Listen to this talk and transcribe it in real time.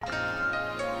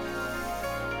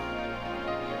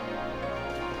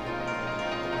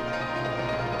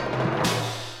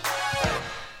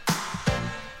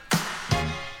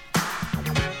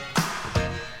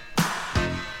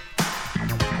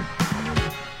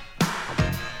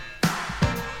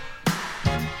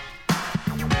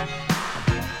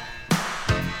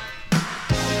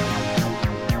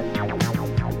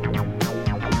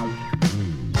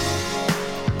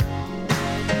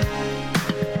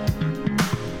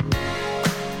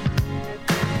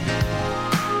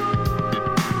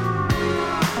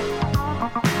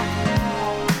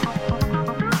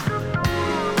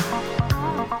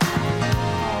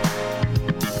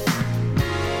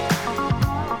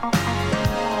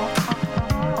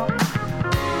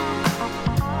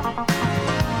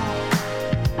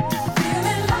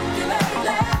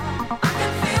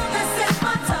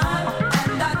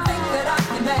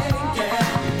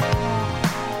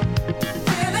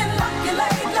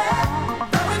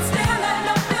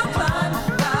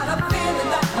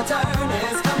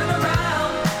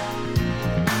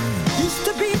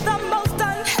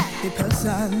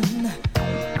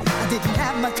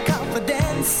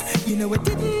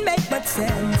much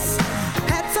sense.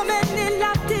 Had so many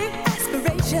lofty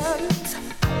aspirations,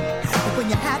 but when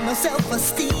you have no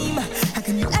self-esteem, how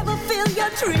can you ever feel your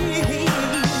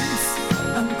dreams?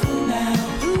 I'm cool now.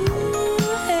 Ooh,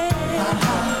 hey.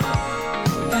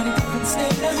 Got a different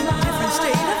state of mind. Different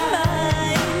state of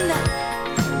mind.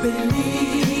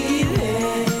 Believing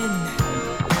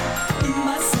in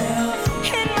myself.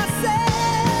 In myself.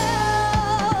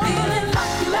 Feeling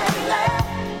lucky lately.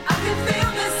 I can feel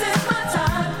this is my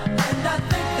time, and I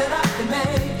think that I can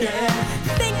make it.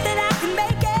 Think that I can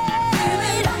make it.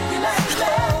 Feeling lucky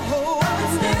lately. Oh,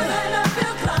 it's still an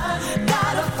uphill climb.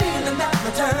 Got a feeling that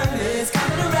my turn is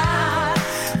coming around.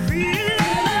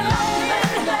 Feeling lucky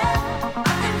lately.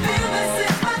 I can feel this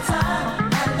is my time,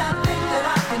 and I think that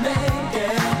I can make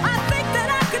it. I think that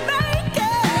I can make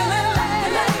it. Feeling lucky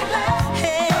lately.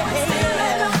 Hey, it's still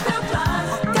an uphill climb.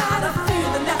 Got a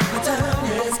feeling that my turn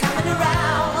is coming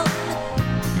around.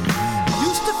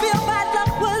 Used to feel bad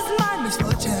luck was my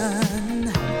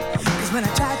misfortune, 'cause when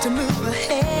I tried to move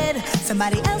ahead,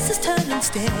 somebody else's turn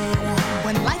instead.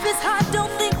 When life is hard,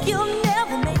 don't think you'll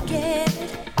never make it.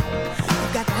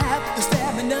 You've got to have the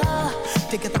stamina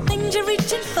to get the things you're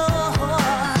reaching for.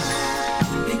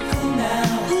 Be cool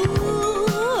now.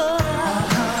 Ooh,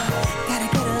 gotta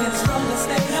get a stronger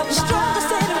state of mind. Stronger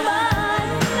state of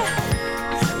mind.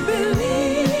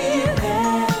 Believing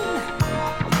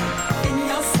in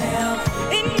yourself.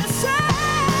 In yourself.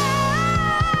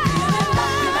 Feeling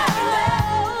lucky lately.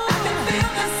 I can feel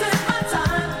this is my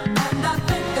time, and I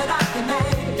think that I can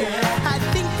make it. I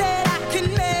think that I can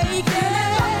make it.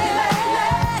 Feeling lucky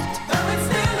lately. Though it's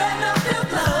still an uphill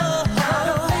climb. Got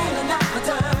a feeling that my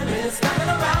turn is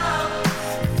coming around.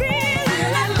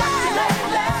 Feeling lucky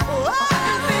lately. I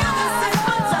can feel this is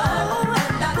my time,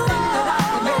 and I think that I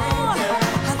can make it.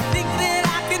 I think that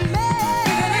I can make it.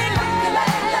 Feeling lucky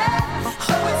lately.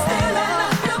 Oh, it's still an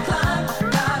uphill climb.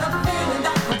 Got a feeling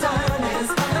that my turn is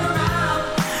coming around.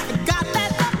 Got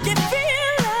that lucky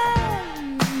feeling,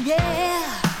 yeah.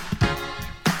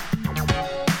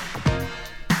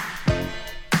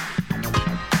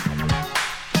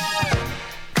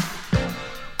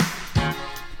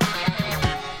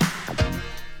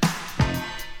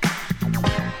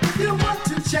 If you want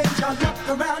to change your look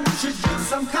around, you should use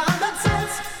some common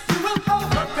sense. You will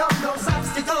overcome those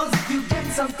obstacles if you gain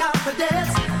some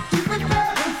confidence. Keep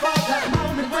preparing for that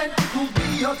moment when it will be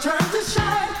your turn to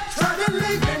shine. Try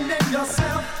believing in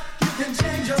yourself. You can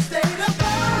change your state of mind.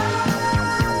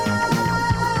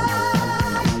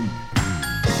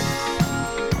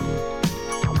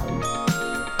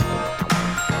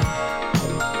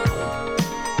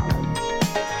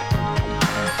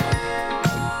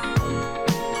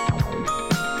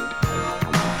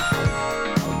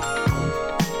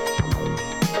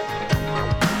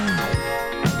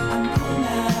 I'm cool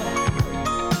now.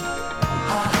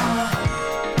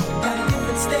 Got a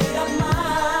different state of mind.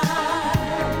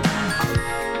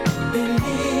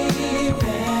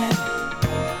 Believing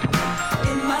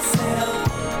in myself.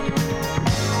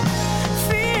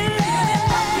 Feeling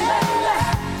lucky lately.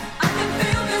 I can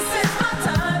feel this is my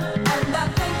time, and I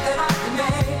think that I can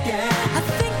make it. I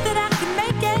think that I can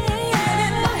make it.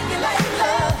 Feeling lucky lately.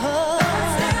 Though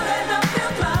it's still an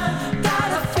uphill climb. Got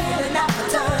a feeling that my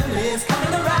turn is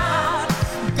coming around.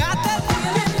 Got that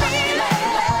feeling lately.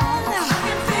 I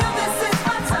can feel this is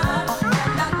my time,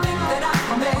 and I think that I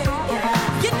can make it.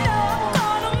 You know I'm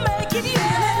gonna make it.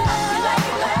 Feeling lucky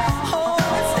lately. Oh,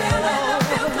 it's still an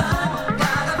uphill climb.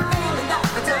 Got a feeling that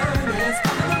my turn is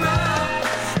coming around.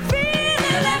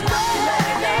 Feeling lucky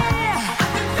lately. I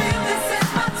can feel this is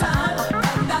my time,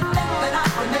 and I think that I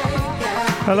can make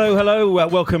it. Hello, hello.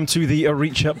 Welcome to the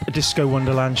Reach Up Disco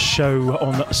Wonderland show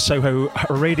on Soho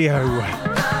Radio. Got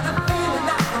a feeling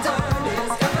that my turn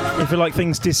is coming around. If you like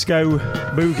things disco,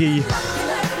 boogie,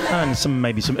 and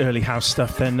maybe some early house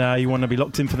stuff, then you want to be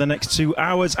locked in for the next 2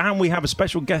 hours. And we have a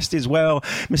special guest as well.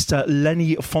 Mr.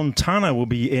 Lenny Fontana will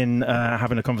be in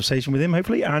having a conversation with him,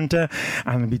 hopefully, and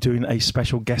we'll be doing a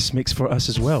special guest mix for us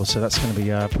as well. So that's going to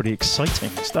be pretty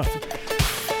exciting stuff.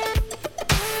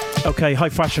 Okay, High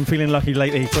Fashion, Feeling Lucky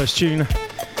lately, first tune.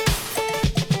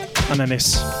 And then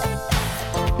this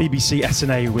BBC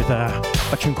SNA with a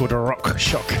tune called Rock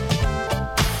Shock.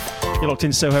 You're locked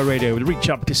in Soho Radio with Reach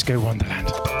Up Disco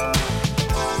Wonderland.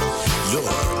 You're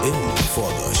in for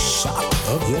the shock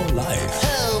of your life.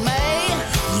 Oh, May.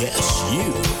 Yes,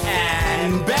 you.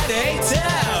 And Betty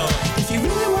too. If you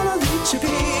really want to reach a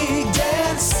big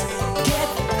dance, get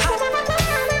hot.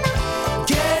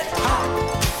 Get hot.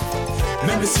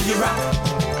 Let me see you rock.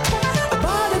 A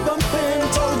body bumping,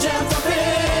 toe jam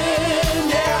thumping,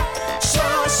 yeah.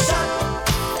 Short shot.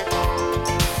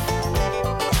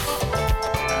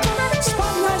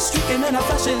 streaking and a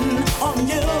flashing on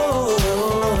you.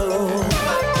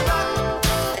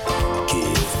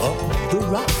 Give up the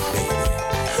rock, baby.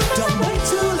 Don't wait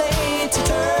too late to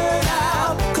turn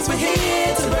out, 'cause we're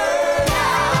here to burn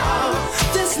out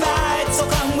this night, so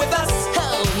come with us,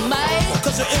 hell mate,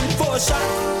 'cause you're in for a shot.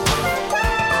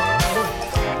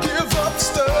 Give up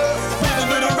stuff with a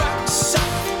little rock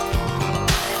shot.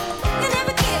 You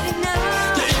never get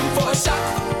enough. You're in for a shot.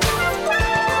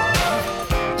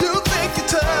 You think you're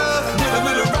tough with a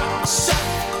little rock shot.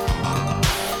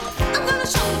 I'm gonna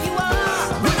show you all.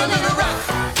 With a little rock.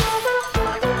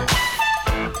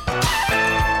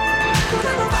 We're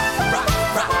gonna rock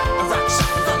a rock shot.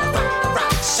 We're gonna rock a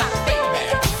rock shot, baby.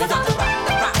 We're gonna rock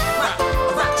a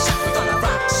rock shot. We're gonna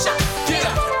rock shot. Get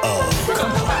up. We're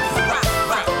gonna rock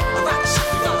a rock shot.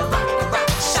 We're gonna rock a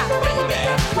rock shot, baby.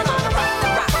 We're gonna rock a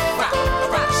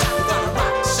rock shot. We're gonna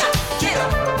rock shot. Get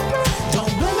up.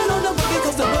 Don't blame it on the boogie,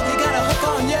 'cause the boogie got a hook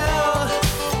on you.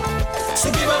 So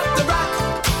give up the rock.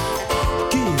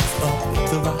 Give up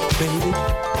the rock, baby.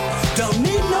 Don't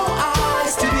need no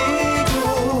eyes to be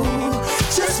cool.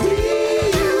 Just be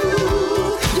you,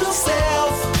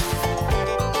 yourself.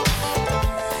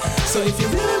 So if you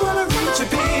really wanna reach a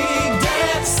big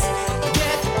dance,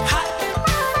 get hot,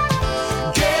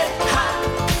 get hot.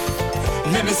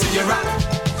 Let me see you rock.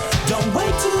 Don't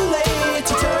wait too late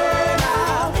to turn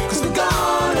out, 'cause we're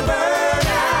gonna burn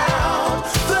out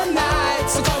the night.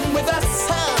 So come with us,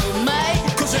 hell mate,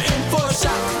 'cause you're in for a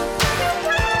shock.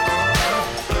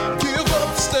 Give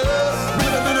up stuff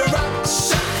with a little rock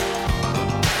shock.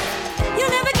 You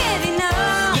never get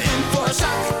enough. You're in for a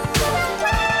shock.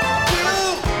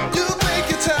 You think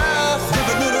you're tough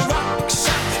with a little rock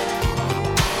shock.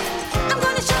 I'm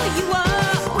gonna show you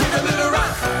all. With a little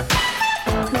rock.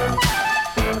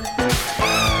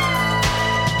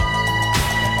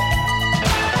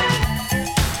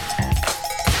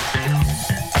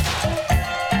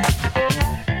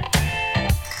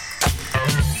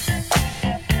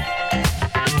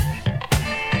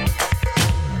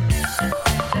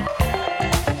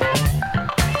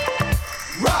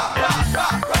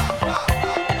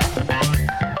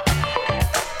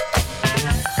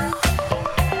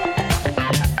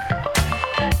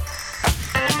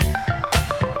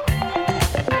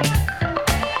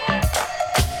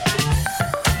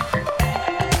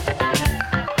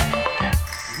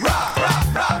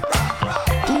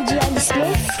 DJ Andy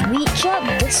Smith, Reach Up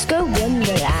Disco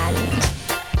Wonderland.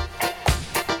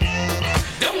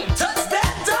 Don't touch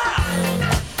that dial.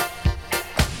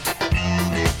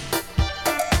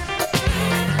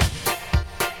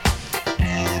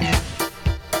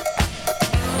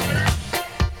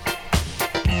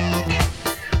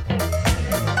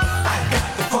 I got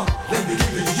the funk, let me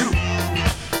give it to you.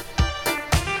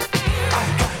 I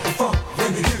got the funk, let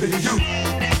me give it to you.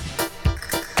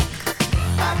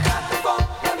 I got the funk,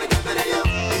 let me give it to you.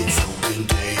 It's so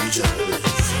contagious.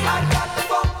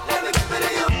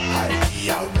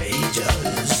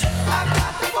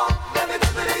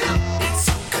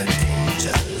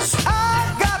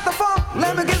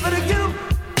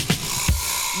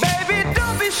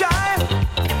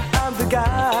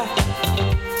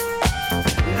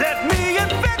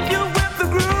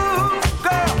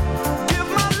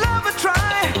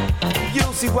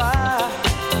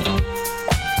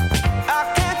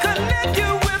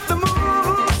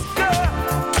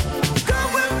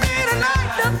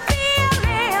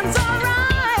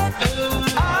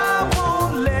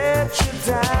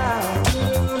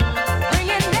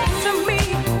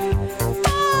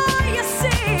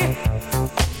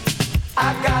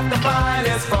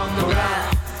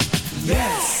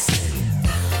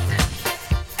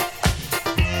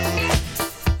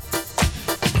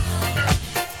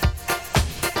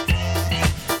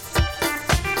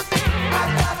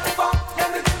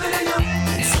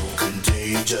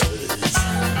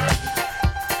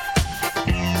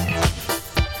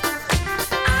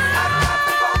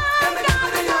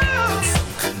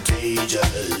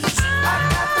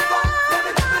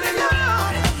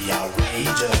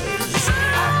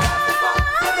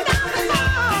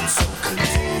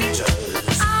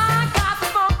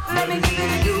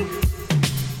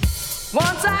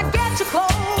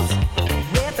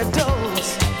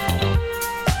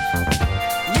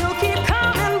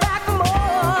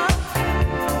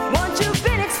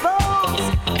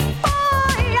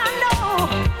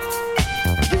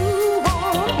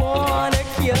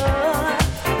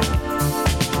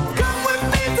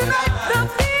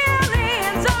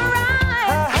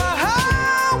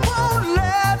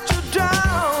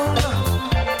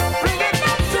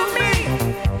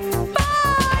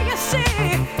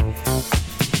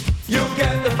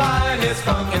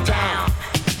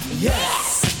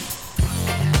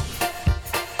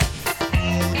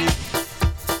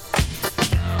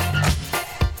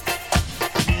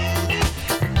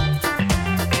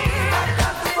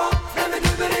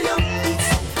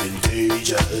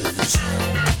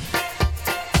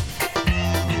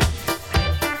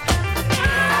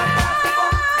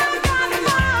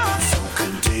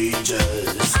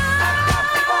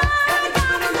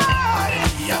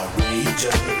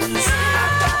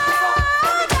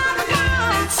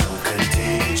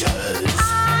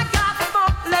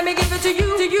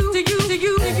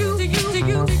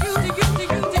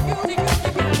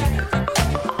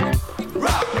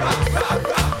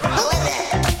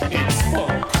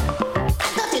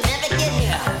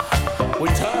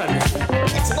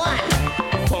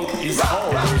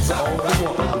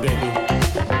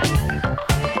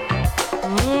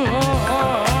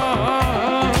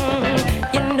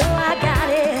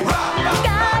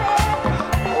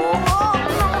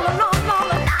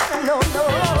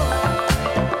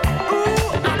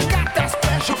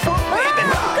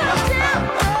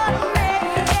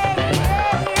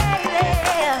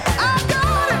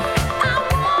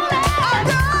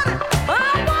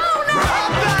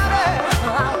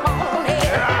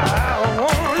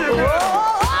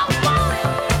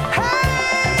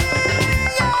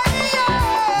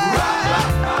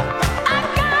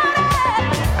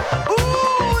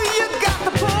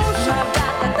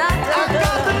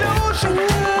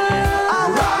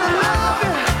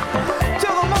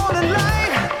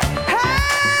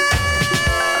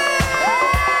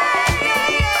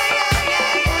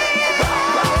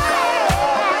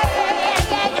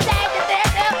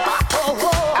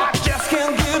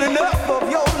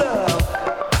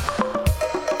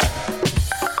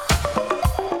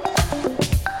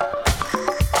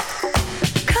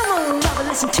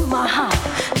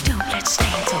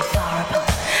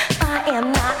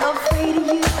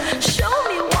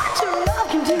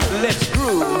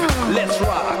 groove, let's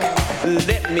rock.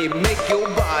 Let me make your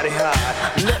body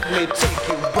hot. Let me take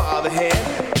you by the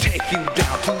hand, take you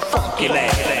down to funky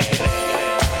land.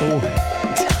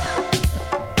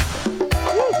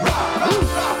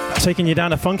 Taking you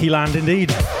down to funky land,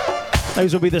 indeed.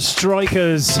 Those will be the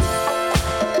Strikers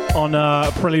on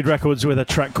Prelude Records with a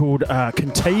track called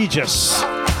Contagious.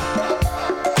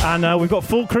 And we've got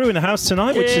full crew in the house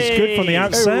tonight, which is good from the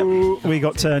outset. We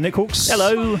got Nick Hawks.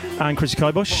 Hello. And Chrissy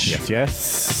Kaibosh.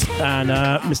 Yes. And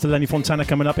Mr. Lenny Fontana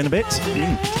coming up in a bit.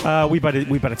 We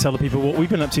better tell the people what we've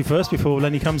been up to first before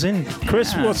Lenny comes in.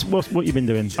 Chris, what you been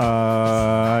doing?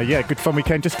 Yeah, good fun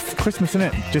weekend. Just Christmas, isn't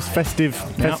it? Just festive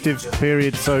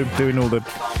period. So doing all the,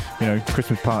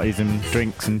 Christmas parties and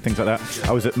drinks and things like that.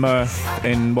 I was at Mirth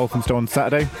in Walthamstow on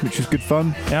Saturday, which was good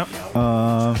fun. Yeah.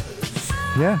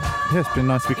 Yeah, it's been a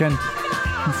nice weekend.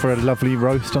 For a lovely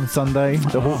roast on Sunday.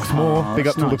 The Hawksmoor. Big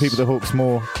up to all the people at the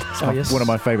Hawksmoor. It's one of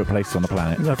my favourite places on the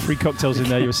planet. You have free cocktails in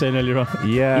there, you were saying earlier on.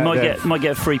 Yeah. You might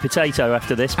get a free potato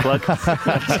after this plug.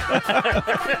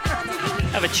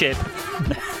 Have a chip.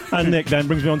 And Nick then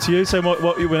brings me on to you. So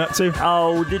what you went up to?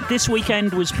 Oh, this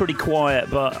weekend was pretty quiet,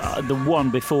 but the one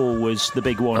before was the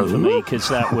big one for me because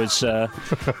that was the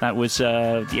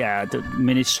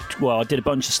ministry. Well, I did a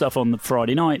bunch of stuff on the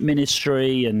Friday night,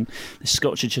 ministry and the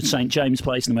Scotch at St James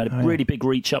Place, and they had a really big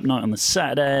reach up night on the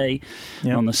Saturday.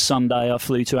 Yeah. On the Sunday, I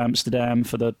flew to Amsterdam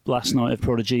for the last night of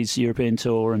Prodigy's European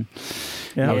tour, and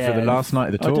that was the last night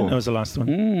of the tour. I didn't know it was the last one.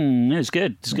 It was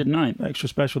good. It's a good night. Extra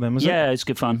special then, was it? Yeah, it's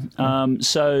good fun.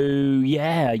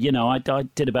 I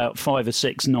did about 5 or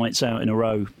 6 nights out in a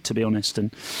row, to be honest,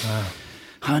 and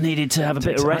I needed to have a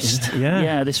bit of rest.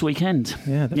 Yeah, this weekend.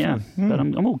 Yeah, definitely. Yeah, but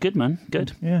I'm all good, man.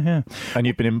 Good. Yeah. And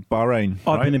you've been in Bahrain.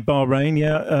 I've been in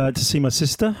Bahrain, to see my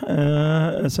sister.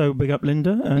 So big up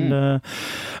Linda and her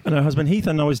husband Heath.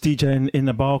 And I was DJing in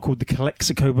a bar called the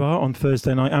Calexico Bar on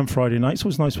Thursday night and Friday night. So it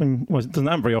was nice it doesn't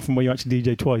happen very often where you actually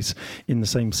DJ twice in the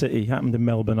same city. It happened in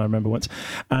Melbourne, I remember once.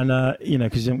 And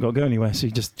because you haven't got to go anywhere, so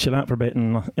you just chill out for a bit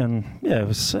and it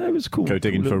was cool. Go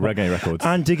digging for reggae records.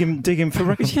 And digging for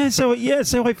records.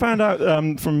 So I found out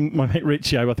from my mate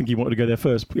Richie, I think he wanted to go there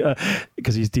first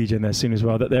because he's DJing there soon as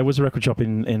well, that there was a record shop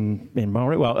in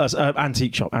Bahrain. Well, that's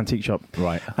antique shop.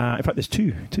 Right. In fact, there's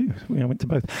two. I went to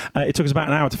both. It took us about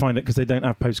an hour to find it because they don't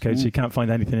have postcodes, so you can't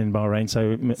find anything in Bahrain.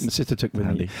 So my sister took with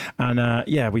me,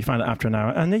 and we found it after an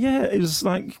hour. And it was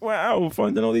like, wow,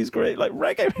 finding all these great like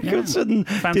reggae records and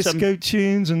found disco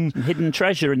tunes and hidden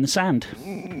treasure in the sand.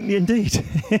 Indeed.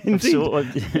 Sort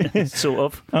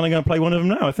of. And I'm going to play one of them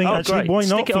now. I think actually, great. why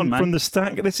not? Stick it on, man. From the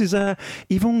stack. This is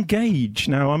Yvonne Gage.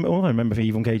 Now, all I remember for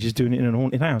Yvonne Gage is doing it in an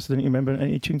haunted house. Didn't you remember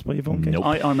any tunes by Yvonne Gage? Nope.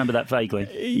 I remember that vaguely.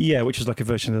 Yeah, which is like a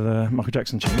version of the Michael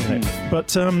Jackson tune, isn't it? But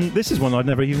this is one I'd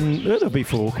never even heard of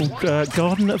before, called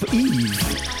Garden of Eve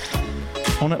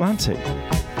on Atlantic.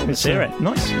 Let's hear it.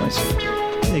 Nice.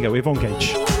 There you go, Yvonne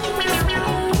Gage.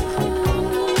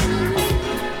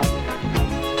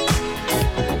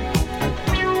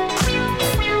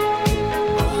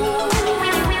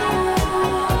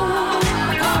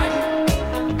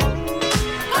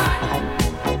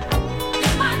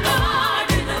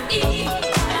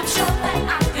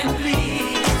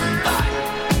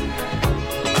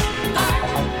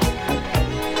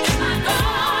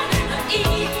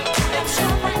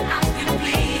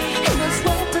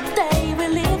 Today we're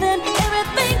living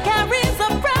everything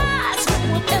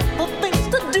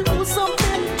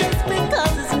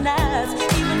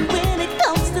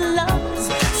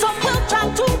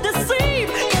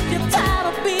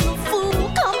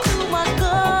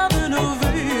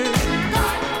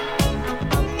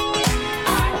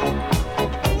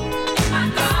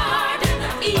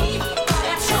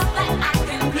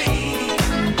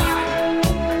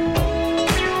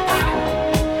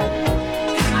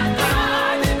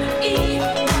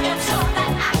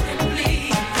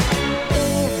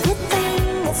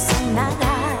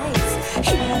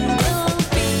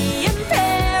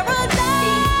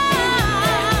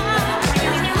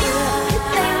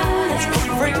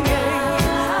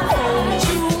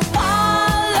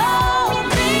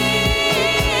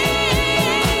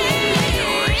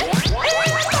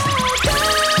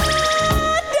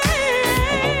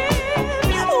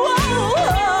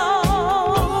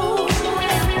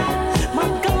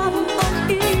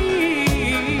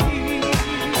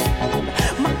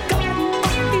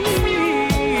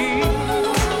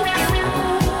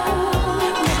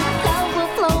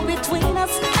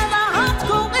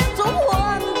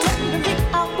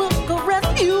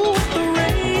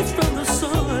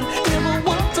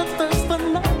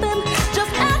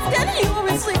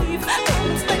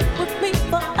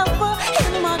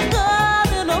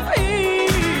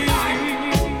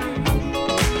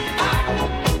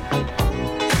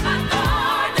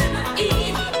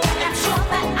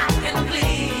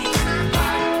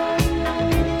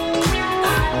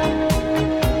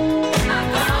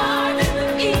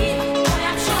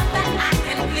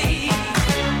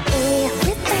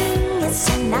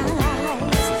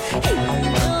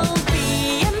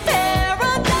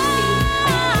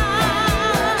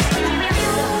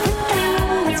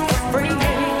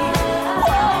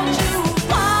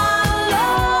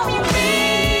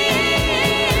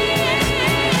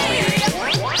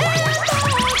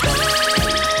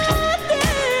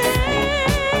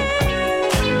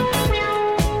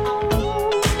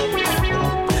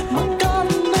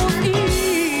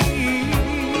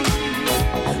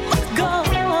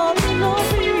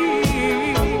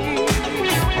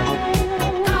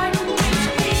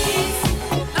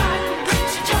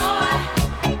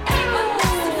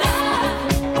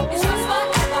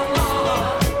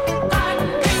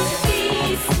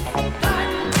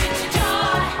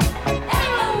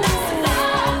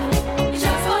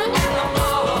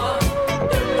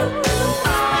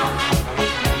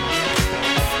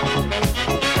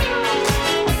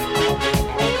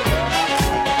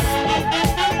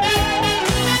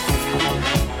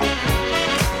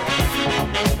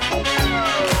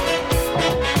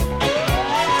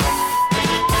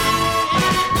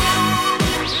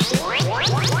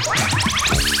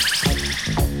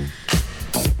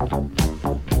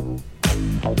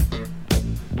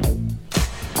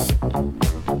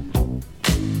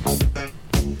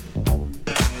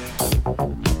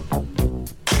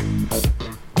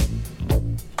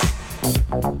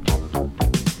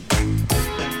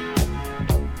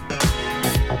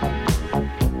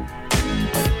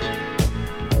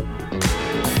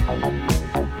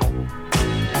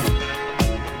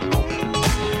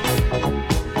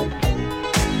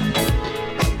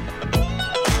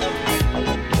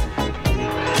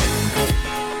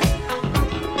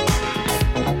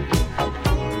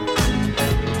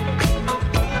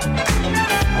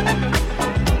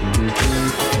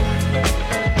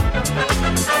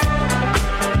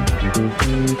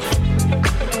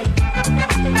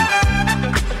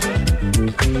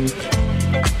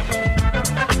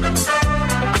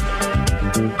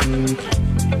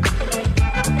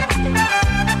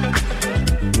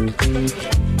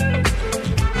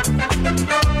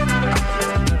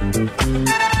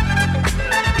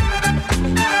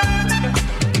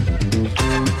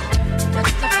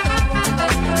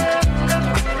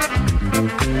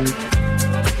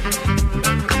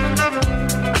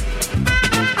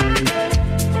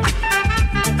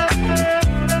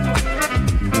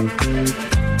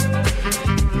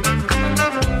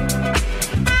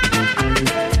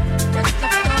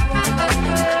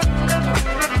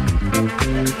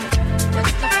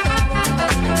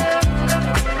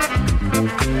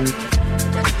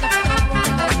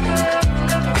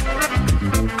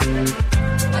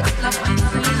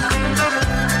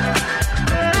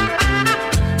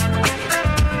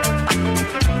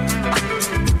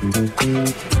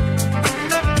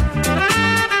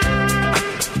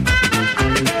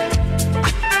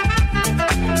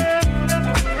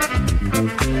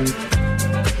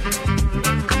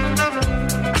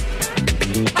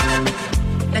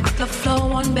Let love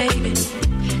flow on, baby.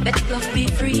 Let love be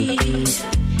free.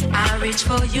 I reach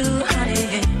for you,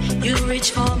 honey. You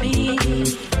reach for me.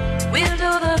 We'll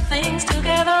do the things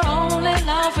together only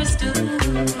lovers do.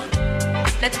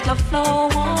 Let love flow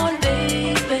on,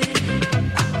 baby.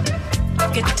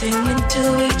 Getting into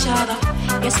each other,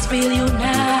 yes, we'll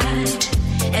unite.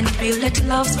 And we'll let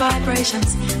love's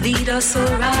vibrations lead us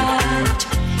right.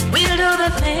 We'll do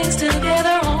the things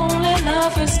together only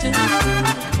lovers do.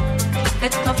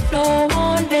 Let love flow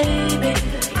on, baby.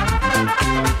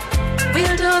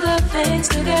 We'll do the things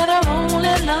together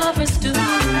only lovers do.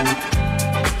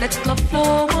 Let love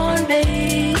flow on,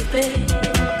 baby.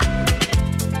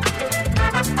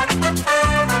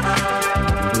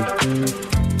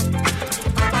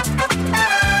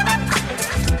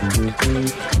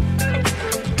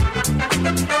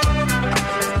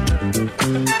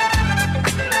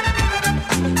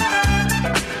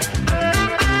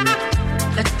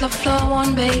 Let love flow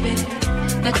on, baby.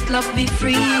 Let love be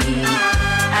free.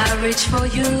 I reach for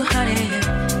you, honey.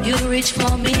 You reach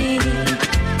for me.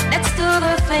 Let's do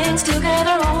the things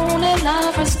together only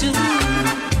lovers do.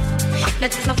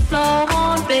 Let love flow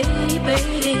on,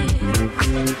 baby.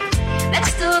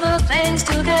 Let's do the things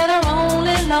together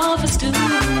only lovers do.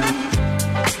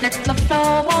 Let love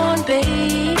flow on,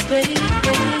 baby.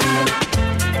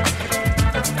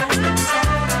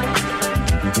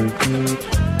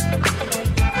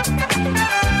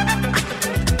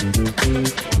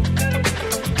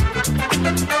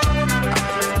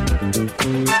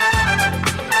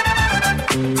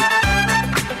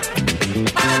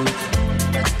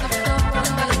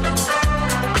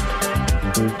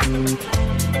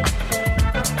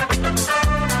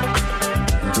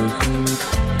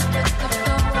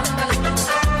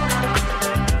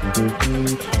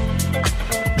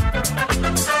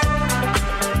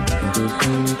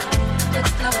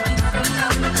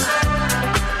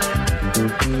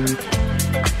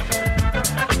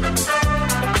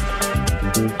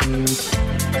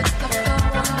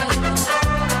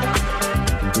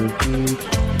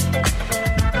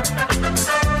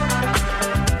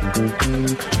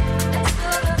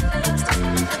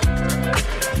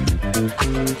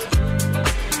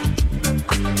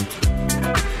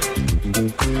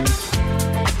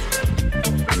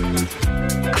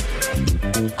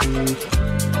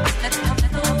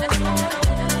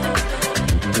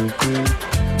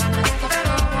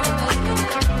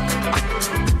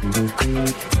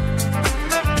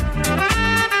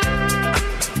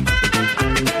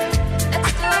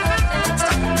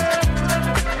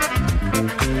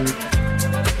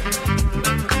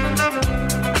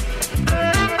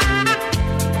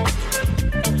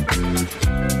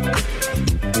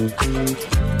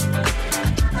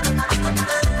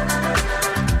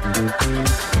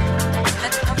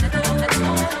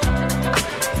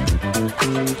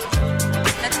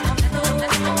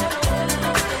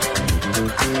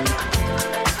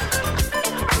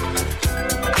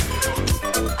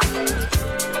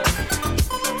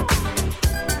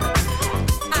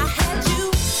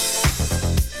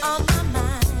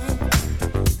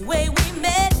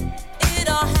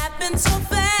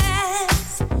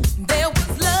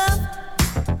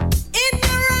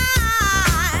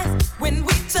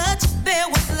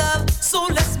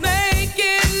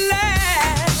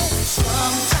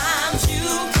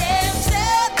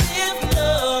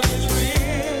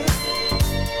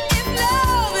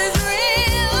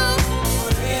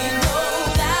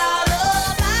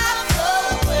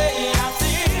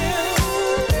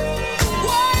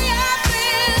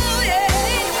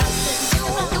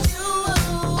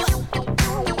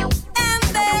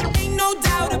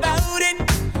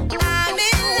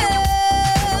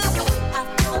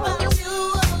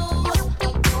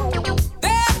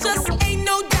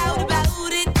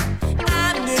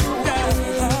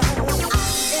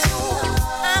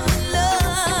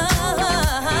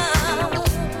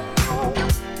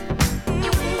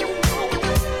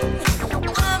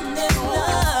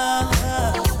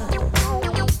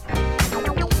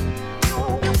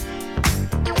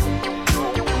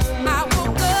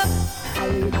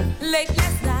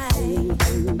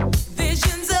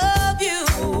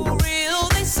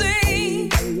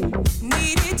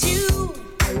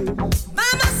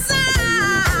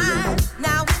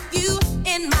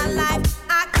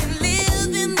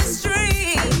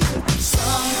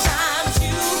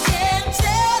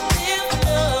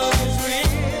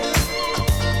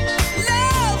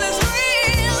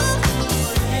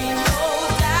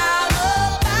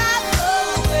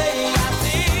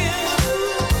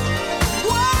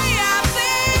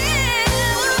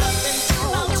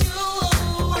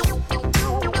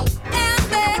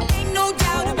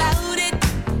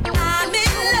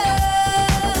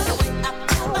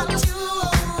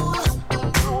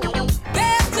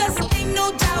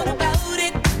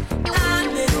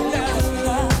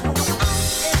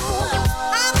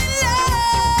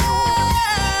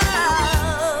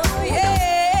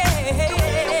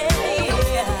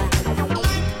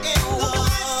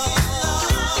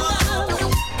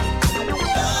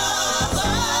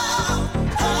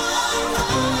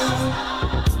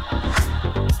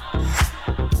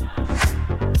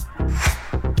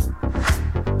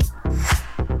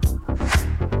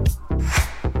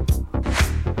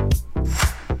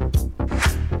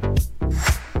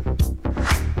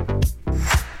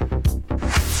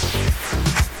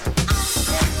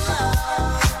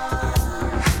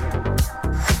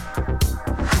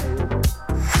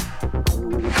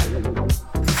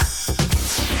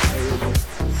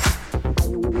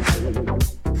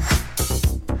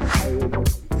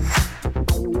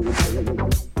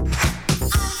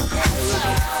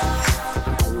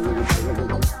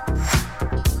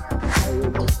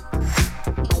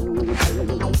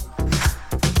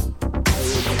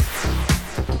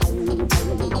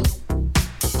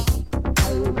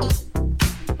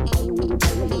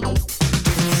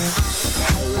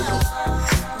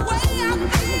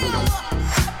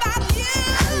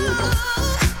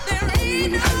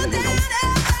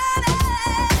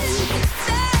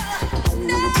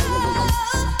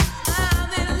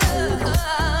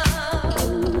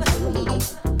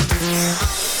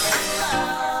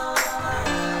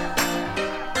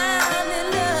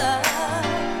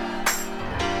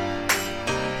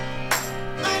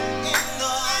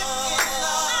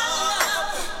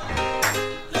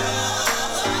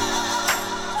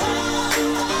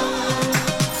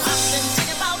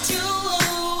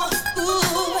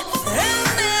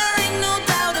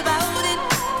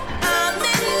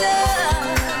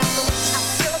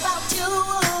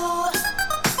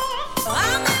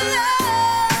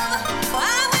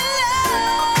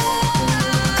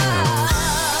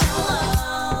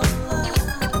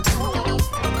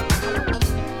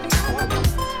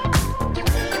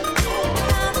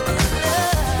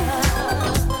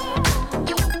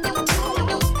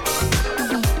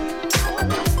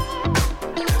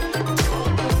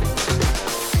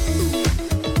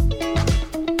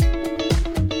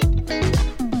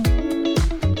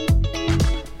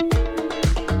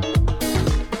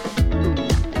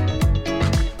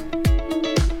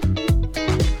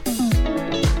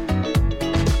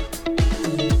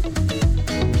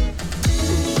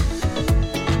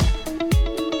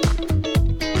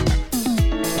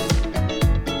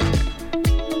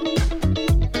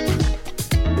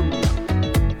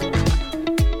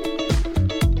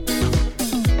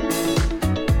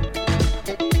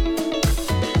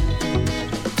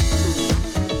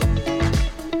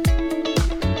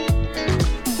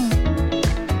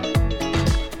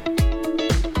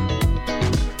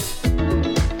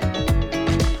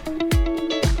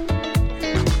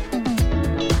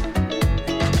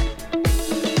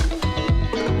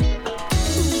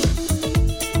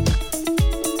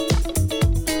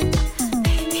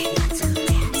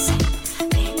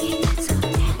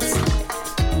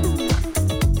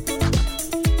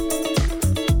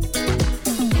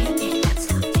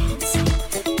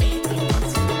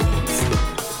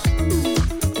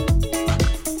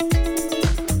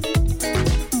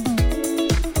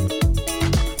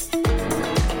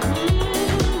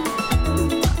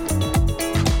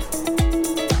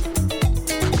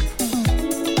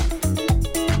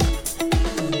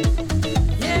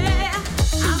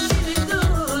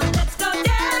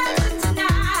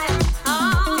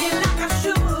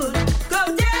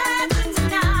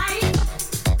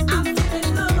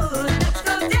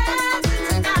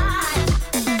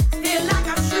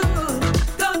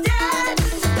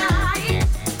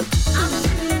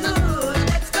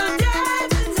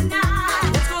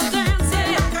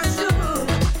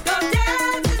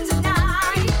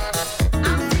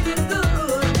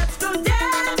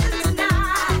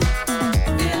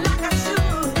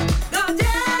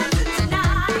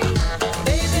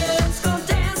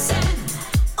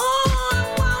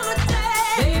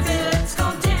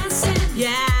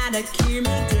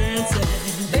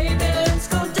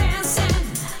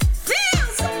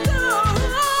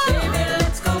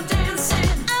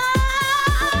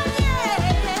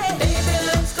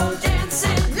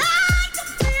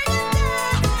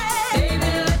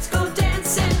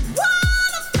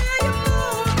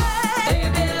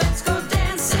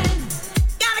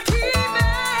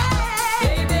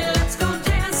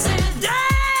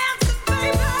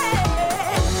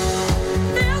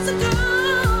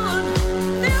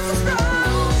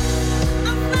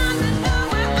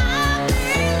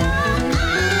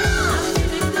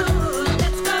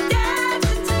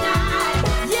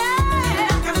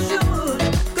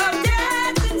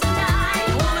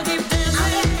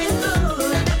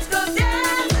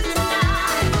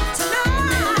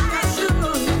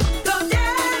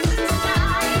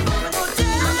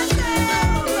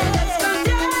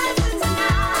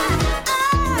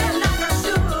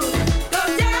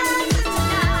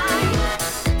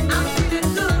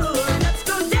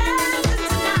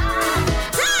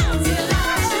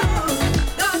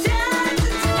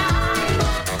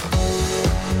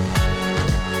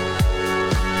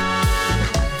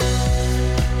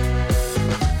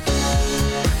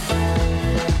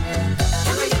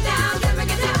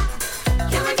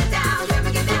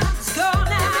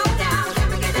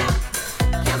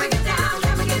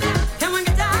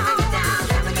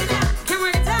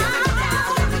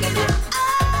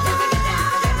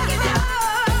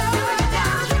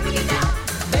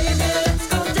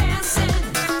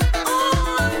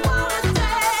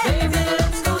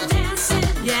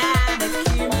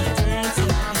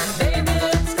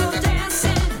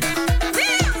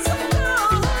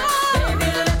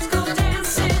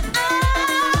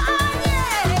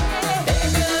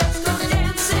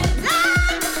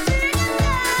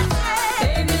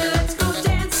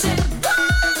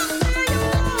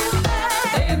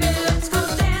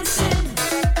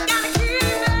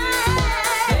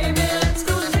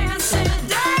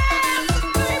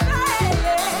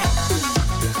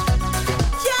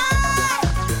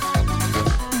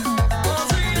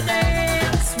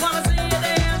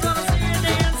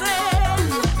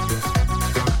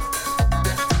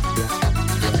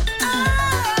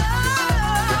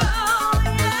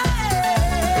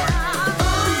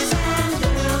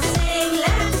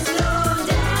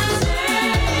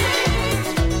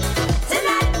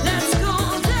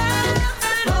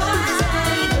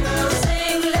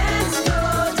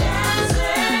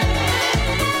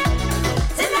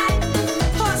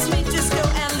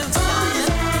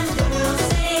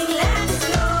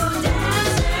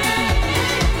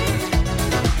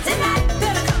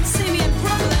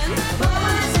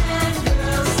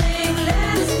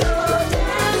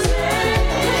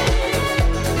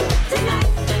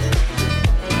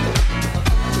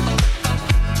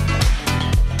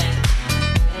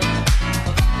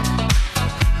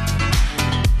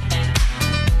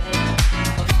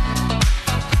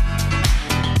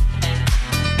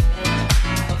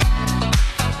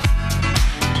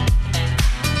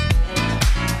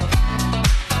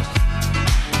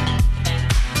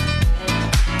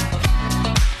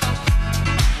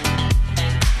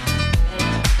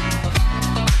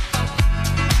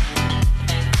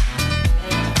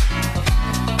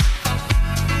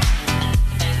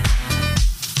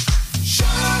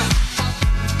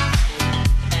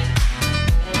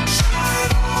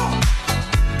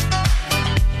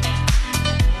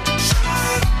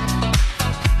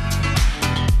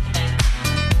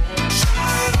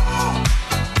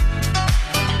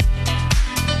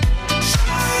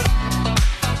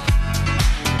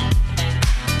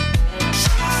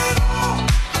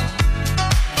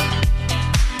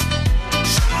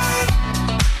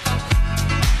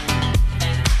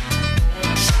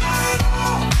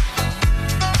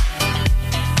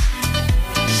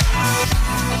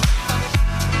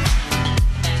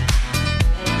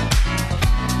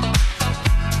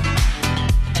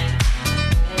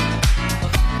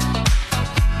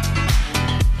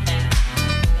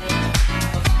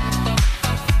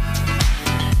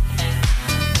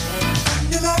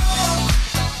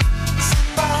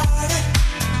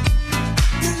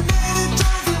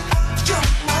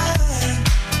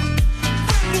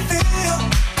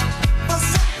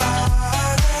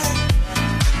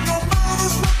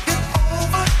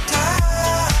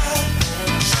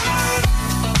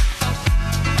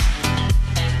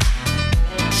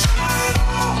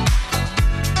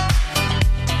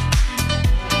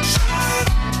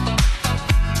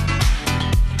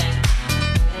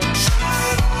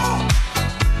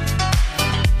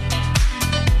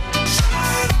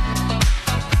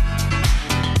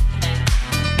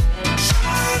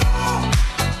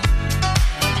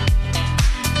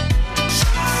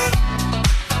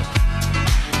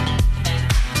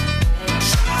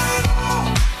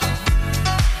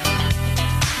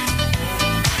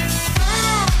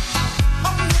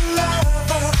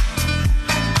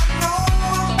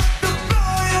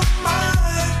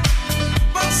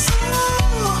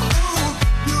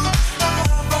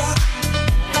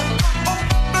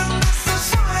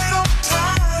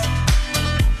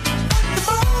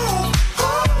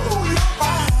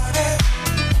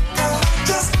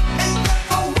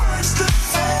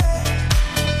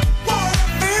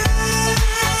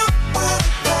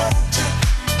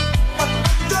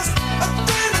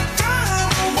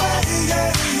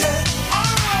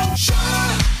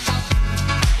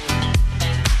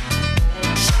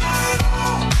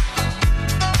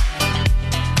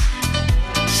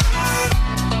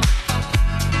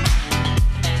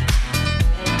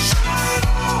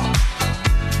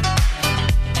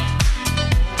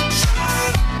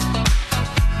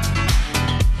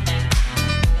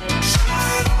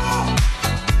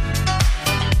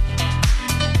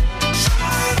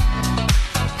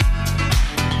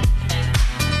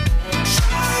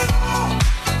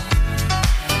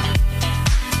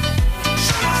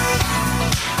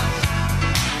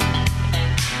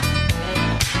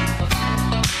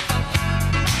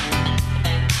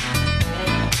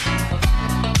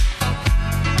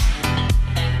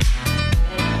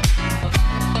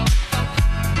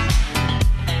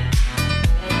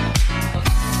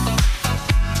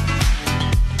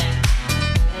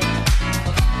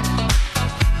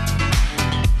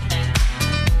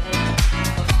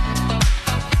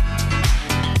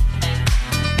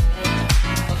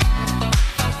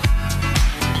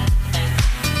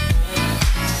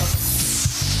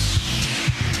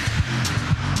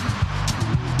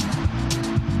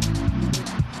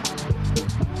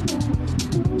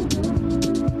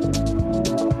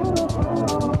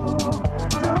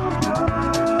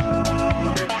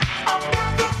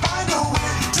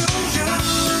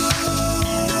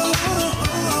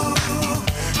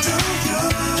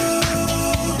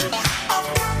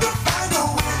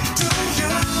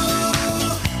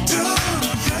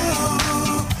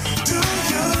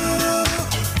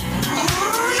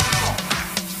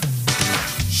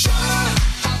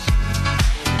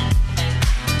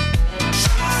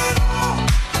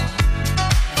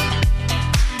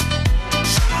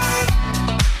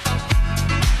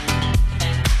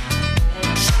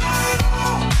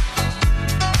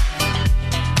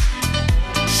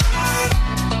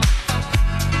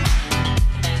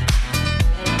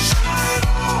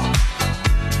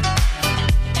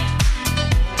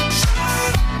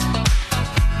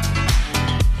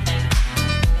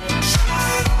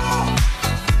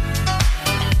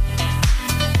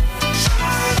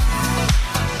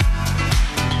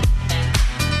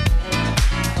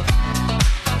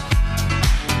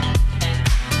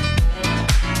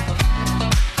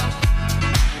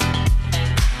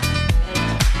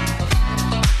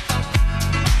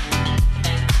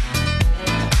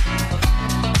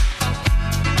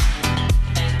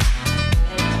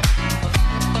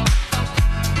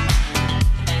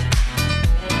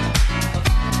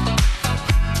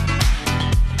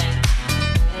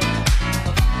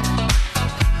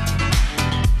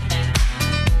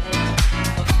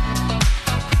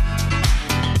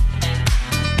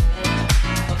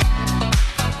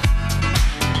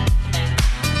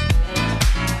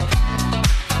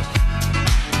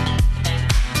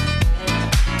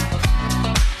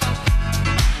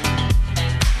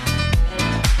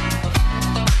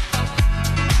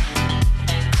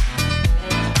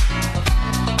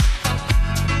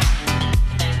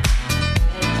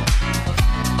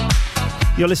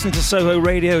 You're listening to Soho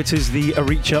Radio. It is the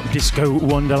Reach Up Disco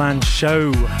Wonderland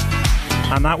show.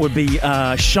 And that would be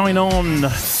Shine On,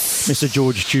 Mr.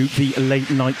 George Duke, the late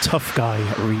night tough guy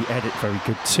re-edit. Very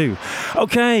good too.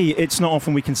 Okay, it's not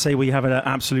often we can say we have an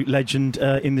absolute legend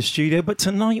in the studio, but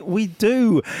tonight we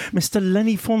do. Mr.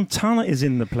 Lenny Fontana is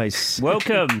in the place.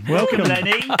 Welcome. Welcome,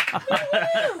 Lenny.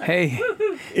 Hey.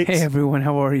 Hey, everyone.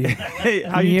 How are you? Hey,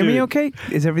 how can you hear doing? me okay?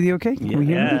 Is everything okay? Can we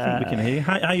hear me? We can hear you.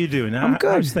 How you doing? I'm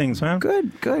good. How's things, man?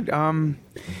 Good.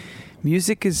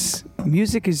 Music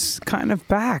is kind of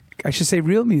back. I should say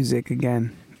real music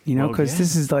again. You know, because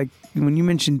this is like, when you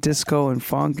mention disco and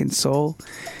funk and soul,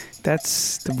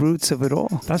 that's the roots of it all.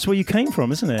 That's where you came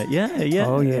from, isn't it? Yeah.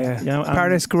 Oh, yeah.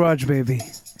 Paradise Garage, baby.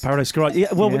 Paradise Garage.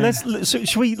 Yeah. Well, so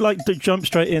should we jump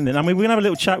straight in then? I mean, we're gonna have a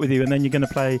little chat with you, and then you're gonna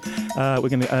play. We're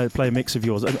gonna play a mix of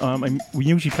yours. And we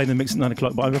usually play the mix at 9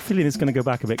 o'clock, but I have a feeling it's gonna go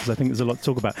back a bit because I think there's a lot to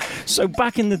talk about. So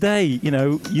back in the day, you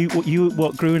know, you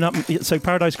growing up. So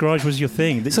Paradise Garage was your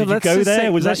thing. Did you go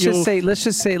there? Let's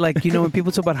just say, like, you know, when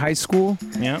people talk about high school,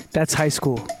 that's high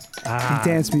school.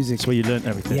 Dance music. That's where you learned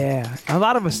everything. Yeah, a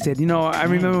lot of us did. You know, I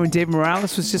remember when Dave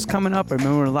Morales was just coming up. I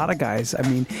remember a lot of guys. I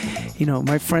mean, you know,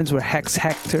 my friends were Hex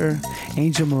Hector,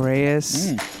 Angel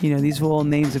Moraes. You know, these were all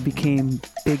names that became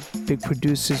big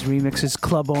producers, remixers,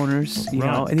 club owners. You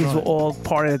know, and these were all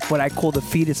part of what I call the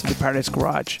fetus of the Paradise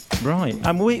Garage. Right.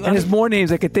 And there's more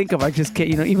names I could think of. I just can't.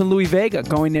 You know, even Louis Vega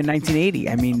going there in 1980.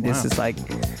 I mean, this is like.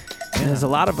 And there's a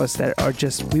lot of us that are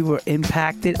we were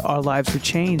impacted, our lives were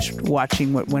changed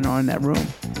watching what went on in that room.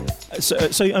 So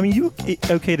I mean, you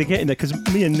okay to get in there? Because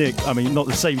me and Nick, I mean, not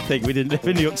the same thing. We didn't live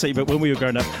in New York City, but when we were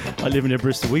growing up, I live in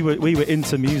Bristol. We were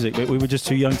into music, but we were just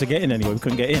too young to get in anyway. We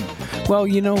couldn't get in. Well,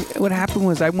 you know what happened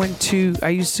was I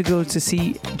used to go to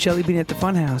see Jelly Bean at the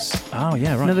Funhouse. Oh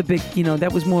yeah, right. Another big, you know,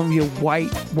 that was more of your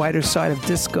whiter side of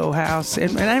disco house,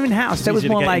 and not even house. That was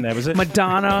more like there,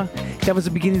 Madonna. That was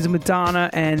the beginnings of Madonna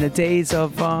and the days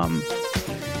of.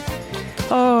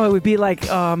 It would be like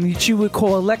you would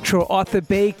call electro, Arthur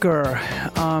Baker,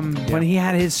 when he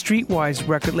had his Streetwise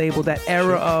record label, that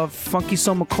era of Funky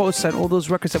Soul Makossa and all those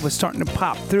records that were starting to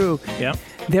pop through. Yeah.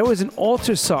 There was an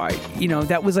altar side, you know,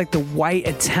 that was like the white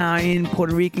Italian,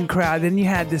 Puerto Rican crowd. Then you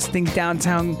had this thing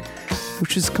downtown,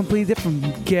 which was completely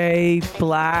different, gay,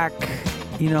 black.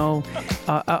 You know,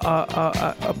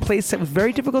 a place that was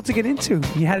very difficult to get into.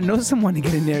 You had to know someone to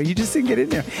get in there. You just didn't get in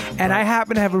there. And I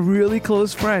happen to have a really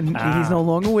close friend. He's no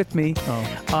longer with me.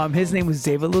 His name was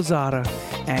David Lozada.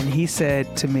 And he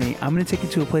said to me, I'm going to take you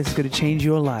to a place that's going to change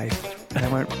your life. And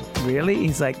I went, really?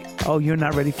 He's like, oh, you're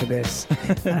not ready for this.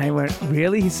 And I went,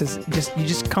 really? He says, you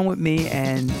just come with me.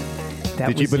 And that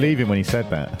Did you believe him when he said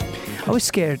that? I was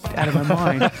scared out of my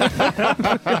mind.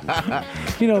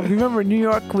 You know, remember, New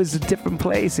York was a different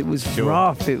place. It was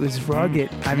rough. It was rugged.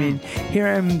 I mean, here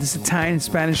I am, this Italian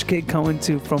Spanish kid coming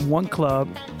from one club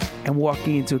and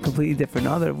walking into a completely different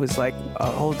other. It was like a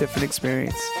whole different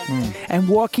experience. And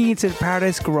walking into the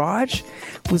Paradise Garage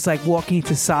was like walking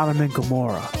into Sodom and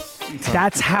Gomorrah.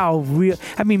 That's how real.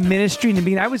 I mean, Ministry in the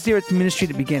beginning. I was there at the Ministry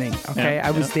at the beginning. Okay,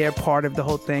 I was there, part of the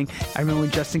whole thing. I remember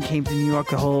when Justin came to New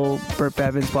York, the whole Burt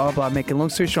Bevins, blah blah blah. Making a long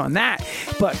story short on that,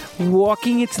 but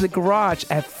walking into the garage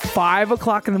at 5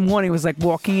 o'clock in the morning was like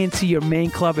walking into your main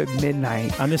club at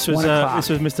midnight. And this was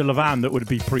Mr. Levan that would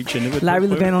be preaching. Larry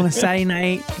Levan on a Saturday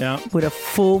night with a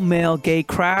full male gay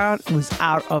crowd was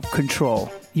out of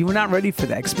control. You were not ready for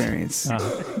that experience.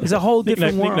 It's a whole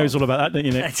different world. Nick knows all about that, don't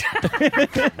you,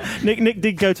 Nick? Nick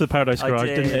did go to the Paradise Garage,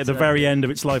 didn't he? At the very end of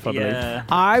its life, I believe.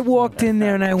 I walked in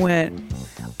there and I went,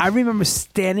 I remember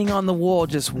standing on the wall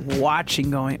just watching,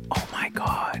 going, oh my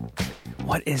God,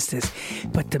 what is this?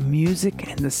 But the music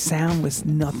and the sound was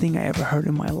nothing I ever heard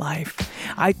in my life.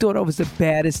 I thought I was the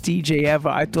baddest DJ ever.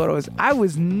 I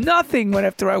was nothing when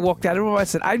after I walked out. I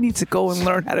said, I need to go and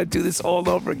learn how to do this all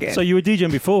over again. So you were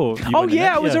DJing before?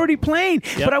 I was already playing.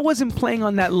 Yep. But I wasn't playing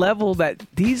on that level that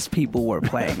these people were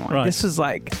playing on. Right. This was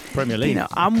like Premier League. You know,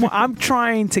 I'm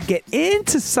trying to get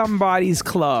into somebody's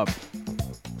club.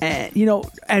 And, you know,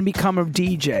 and become a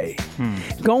DJ.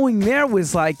 Going there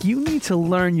was like, you need to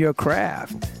learn your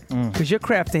craft. Because your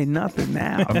craft ain't nothing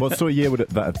now. And what sort of year would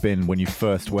that have been when you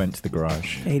first went to the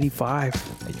garage? 85.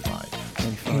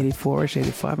 84-ish,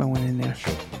 85, I went in there.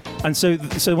 Sure. And so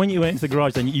when you went into the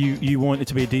garage, then you wanted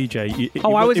to be a DJ. I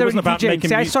was already DJing.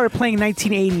 See, I started playing in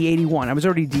 1980, 81. I was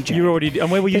already DJing. You were already, and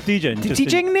where were you DJing?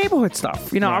 DJing neighborhood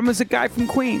stuff. You know, I was a guy from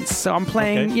Queens, so I'm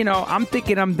playing. You know, I'm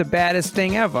thinking I'm the baddest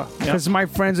thing ever because my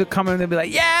friends would come in and they'd be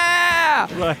like, "Yeah,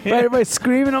 Right. Everybody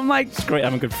screaming. I'm like, It's great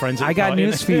having good friends. At I the got party,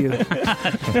 news isn't for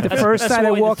it? you. The first That's night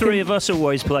I why the walked three in, of us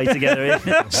always play together.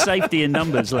 Safety in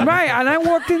numbers. Like. right, and I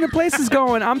walked into places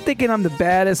going, I'm thinking I'm the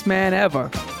baddest man ever.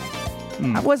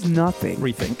 I was nothing.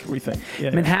 Rethink. Yeah.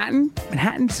 Manhattan,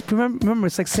 remember,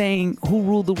 it's like saying who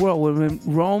ruled the world. When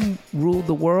Rome ruled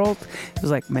the world, it was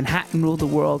like Manhattan ruled the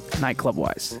world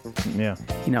nightclub-wise. Yeah.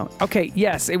 You know, okay,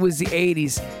 yes, it was the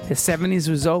 80s. The 70s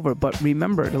was over. But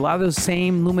remember, a lot of those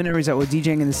same luminaries that were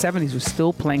DJing in the 70s were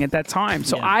still playing at that time.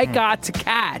 So I got to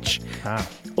catch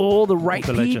all the right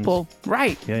the legends. people.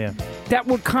 Right. Yeah. That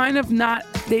were kind of not,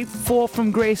 they fall from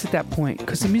grace at that point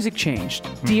because the music changed.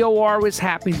 DOR was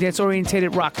happening,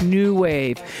 dance-orientated rock, new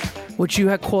wave, what you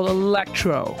had called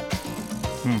electro,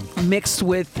 mixed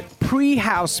with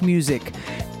pre-house music.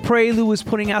 Prelude was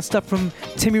putting out stuff from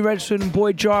Timmy Register and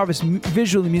Boy Jarvis.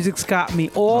 Visually, Music's Got Me.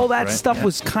 All that right, stuff yeah.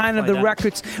 was kind of Like the that.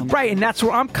 records. Right, and that's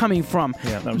where I'm coming from.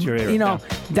 Yeah, that was your era. You know,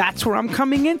 that's where I'm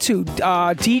coming into.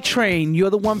 D-Train,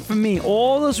 You're the One for Me.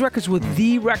 All those records were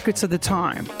the records of the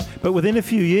time. But within a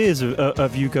few years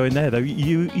of you going there, though,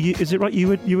 you is it right? You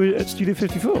were at Studio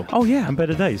 54. Oh, yeah. And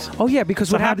Better Days. Oh, yeah, because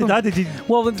So what how happened... did you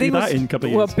Well, the do thing that was, in a couple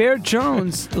of well, years? Bear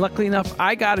Jones, luckily enough,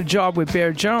 I got a job with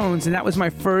Bear Jones, and that was my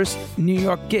first New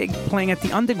York gig playing at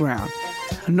the Underground.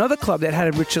 Another club that had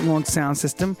a Richard Long sound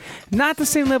system. Not the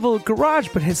same level of Garage,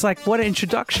 but it's like, what an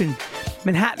introduction.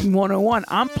 Manhattan 101,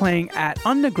 I'm playing at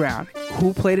Underground.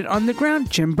 Who played at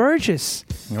Underground? Jim Burgess.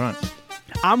 Right.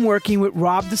 I'm working with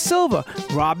Rob De Silva.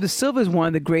 Rob De Silva is one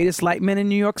of the greatest light men in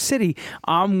New York City.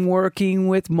 I'm working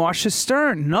with Marcia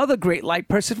Stern, another great light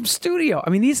person from studio. I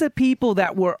mean, these are people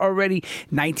that were already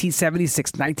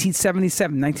 1976,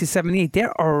 1977, 1978.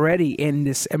 They're already in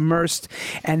this immersed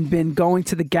and been going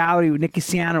to the gallery with Nicky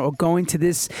Siano or going to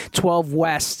this 12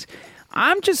 West.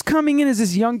 I'm just coming in as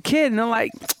this young kid, and they're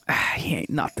like, he ain't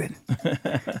nothing.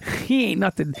 He ain't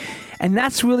nothing. And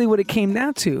that's really what it came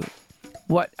down to.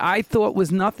 What I thought was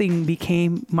nothing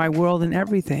became my world and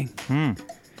everything.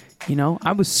 You know,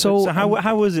 I was so... So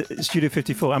how was it at Studio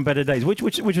 54 and Better Days? Which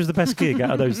was the best gig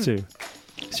out of those two?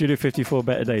 Studio 54,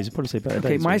 Better Days. I'd probably say Better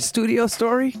Days. Okay, my studio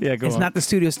story Yeah, go is on. not the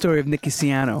studio story of Nicky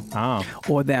Siano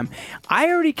or them. I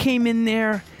already came in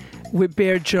there with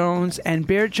Bear Jones, and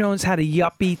Bear Jones had a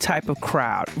yuppie type of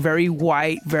crowd. Very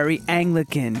white, very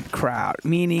Anglican crowd,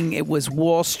 meaning it was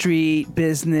Wall Street,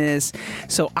 business.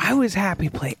 So I was happy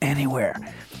to play anywhere.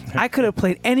 I could have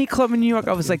played any club in New York.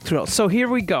 I was like thrilled. So here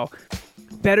we go.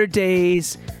 Better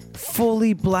Days,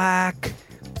 fully black.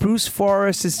 Bruce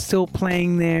Forrest is still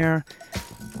playing there.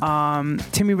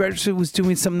 Timmy Register was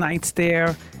doing some nights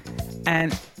there.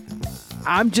 And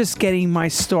I'm just getting my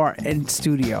start in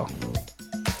studio.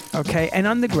 Okay, and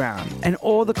Underground, and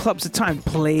all the clubs at the time,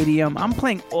 Palladium. I'm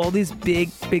playing all these big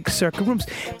circuit rooms,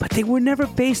 but they were never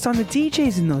based on the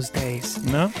DJs in those days.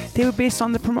 No? They were based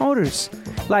on the promoters.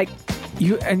 Like,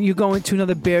 you go into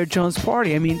another Bear Jones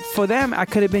party. I mean, for them, it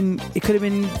could have been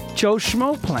Joe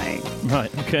Schmo playing.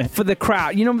 Right, okay. For the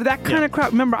crowd. You know, that kind of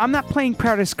crowd. Remember, I'm not playing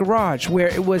Paradise Garage, where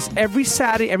it was every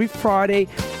Saturday, every Friday,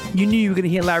 you knew you were going to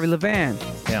hear Larry Levan.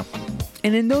 Yeah.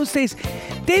 And in those days,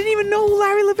 they didn't even know who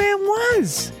Larry Levan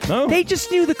was. No. They just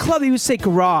knew the club. They would say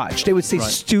garage. They would say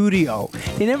studio.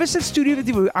 They never said studio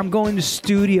 50. I'm going to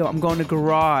studio. I'm going to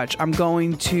garage. I'm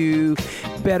going to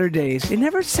Better Days. They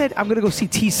never said I'm going to go see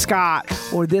T. Scott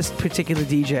or this particular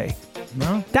DJ.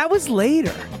 No? That was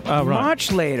later. Oh, right.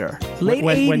 Much later. Late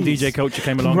when 80s. DJ Culture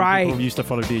came along, Right. people used to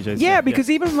follow DJs. Yeah, because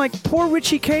even like poor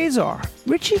Richie Kazar.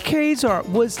 Richie Kazar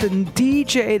was the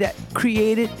DJ that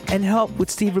created and helped with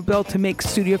Steve Rebell to make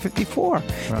Studio 54.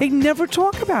 They never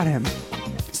talk about him.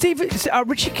 Richie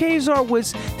Kazar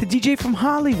was the DJ from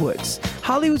Hollywood's.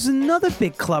 Hollywood's another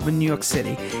big club in New York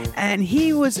City. And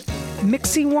he was,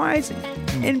 mixing-wise,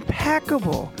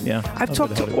 impeccable. Yeah. I've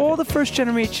talked to all the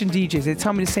first-generation DJs. They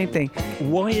tell me the same thing.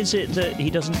 Why is it that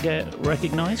he doesn't get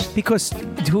recognized? Because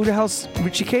who the hell's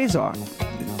Richie Kazar?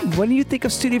 When do you think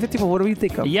of Studio 54? What do you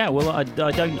think of? Yeah, well, I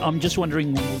don't. I'm just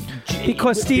wondering.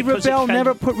 Because Steve because it Rebell came-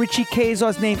 never put Richie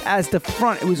Kazar's name as the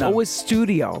front. It was always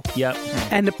studio. Yep.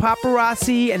 And the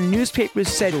paparazzi and the newspapers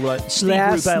said, Steve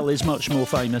Rebell is much more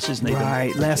famous, isn't he?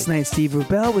 Right. Last night, Steve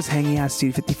Rebell was hanging out at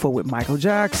Studio 54 with Michael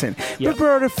Jackson, Yep.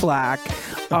 Roberta Flack,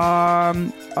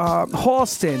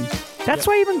 Halston. That's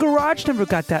why even Garage never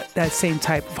got that same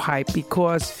type of hype,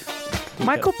 because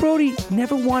Michael Brody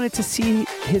never wanted to see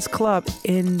his club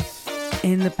in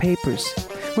the papers.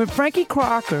 When Frankie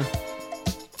Crocker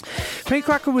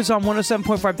was on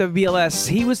 107.5 WBLS.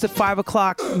 He was the 5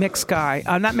 o'clock mix guy.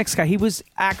 Not mix guy. He was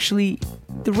actually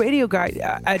the radio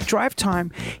guy at Drive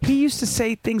Time, he used to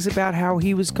say things about how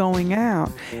he was going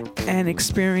out and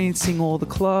experiencing all the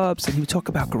clubs, and he would talk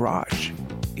about garage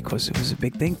because it was a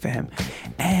big thing for him.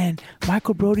 And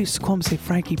Michael Brody used to call him and say,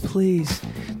 Frankie, please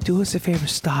do us a favor,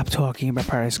 stop talking about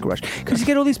Paradise Garage. Because you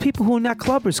get all these people who are not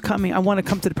clubbers coming, I want to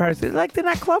come to the Paradise. They're like, they're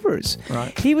not clubbers.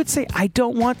 Right. He would say, I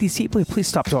don't want these people, please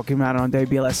stop talking about it on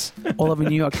WBLS all over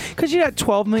New York. Because you had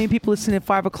 12 million people listening at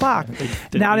 5 o'clock.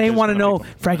 Now they want to know,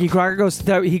 Frankie Crocker goes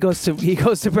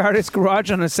to Paradise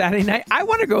Garage on a Saturday night. I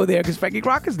want to go there because Frankie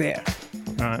Crocker's there.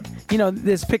 Right. You know,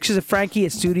 there's pictures of Frankie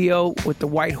at studio with the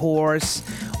white horse,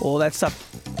 all that stuff.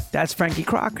 That's Frankie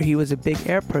Crocker. He was a big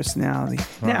air personality.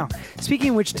 Right. Now, speaking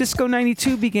of which, Disco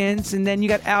 92 begins, and then you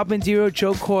got Al Bandero,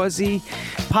 Joe Corsi,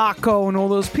 Paco, and all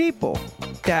those people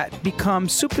that become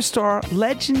superstar,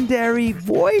 legendary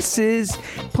voices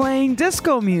playing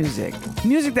disco music.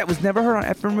 Music that was never heard on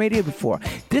FM radio before.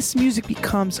 This music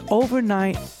becomes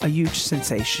overnight a huge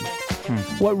sensation.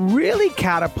 What really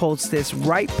catapults this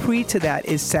right pre to that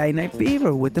is Saturday Night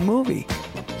Fever with the movie.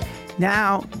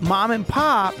 Now, mom and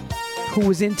pop, who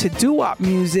was into doo-wop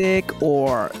music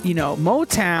or, you know,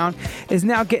 Motown, is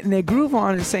now getting their groove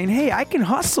on and saying, hey, I can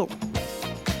hustle.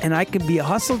 And I can be a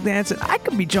hustle dancer. I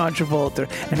can be John Travolta.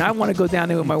 And I want to go down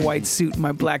there with my white suit and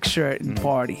my black shirt and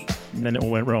party. And then it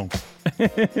all went wrong.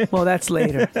 Well, that's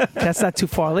later. That's not too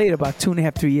far later, about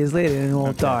 2.5, 3 years later, and it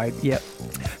all died. Yep.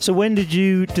 So when did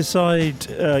you decide,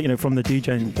 from the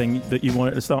DJing thing, that you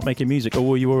wanted to start making music, or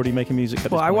were you already making music at this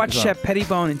point? I watched Shep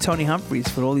Pettibone and Tony Humphries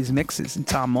for all these mixes, and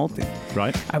Tom Moulton.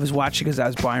 Right. I was watching because I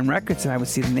was buying records, and I would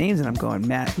see the names, and I'm going,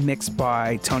 Matt, mixed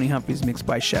by Tony Humphries, mixed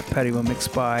by Shep Pettibone,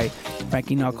 mixed by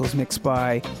Frankie Knuckles, mixed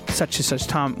by such and such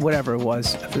Tom, whatever it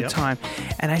was at the time.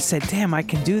 And I said, damn, I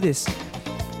can do this.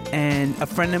 And a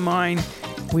friend of mine,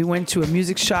 we went to a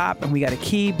music shop and we got a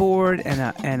keyboard and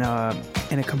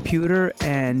a computer,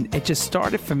 and it just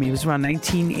started for me. It was around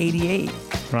 1988.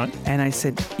 Right. And I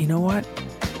said, you know what?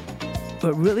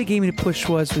 What really gave me the push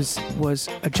was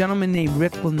a gentleman named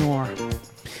Rick Lenore.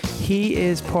 He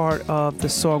is part of the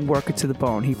song "Work It to the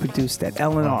Bone." He produced that.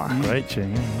 L&R. Great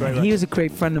tune. He was a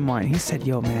great friend of mine. He said,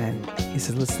 yo, man. He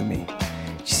said, listen to me.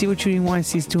 You see what Judy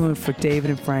Weinstein's doing for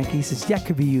David and Frankie? He says, yeah, it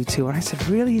could be you too. And I said,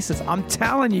 really? He says, I'm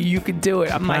telling you, you can do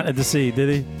it. I'm planted the seed,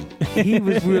 did he? He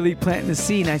was really planting the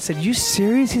seed. And I said, you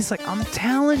serious? He's like, I'm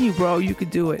telling you, bro, you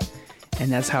could do it.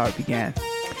 And that's how it began.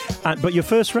 But your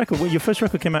first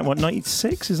record came out, what,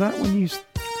 96? Is that when you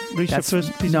reached your first piece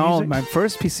of music? No, my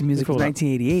first piece of music was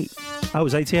 1988. Oh, it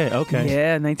was 88, okay.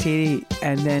 Yeah, 1988.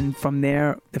 And then from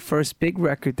there, the first big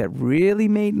record that really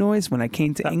made noise when I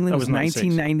came to England was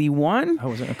 1991. Oh,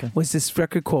 was it? Okay. Was this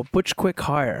record called Butch Quick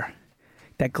Hire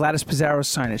that Gladys Pizarro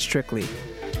signed at Strictly.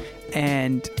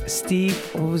 And Steve,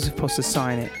 what was supposed to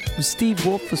sign it? Steve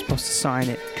Wolf was supposed to sign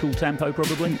it. Cool Tempo,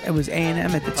 probably. It was A&M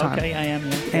at the time. Okay, A&M.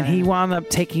 Yeah. And he wound up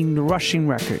taking the Rushing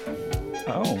record.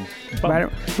 Oh, right.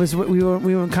 We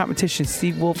were in competition.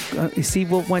 Steve Wolf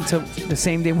went to the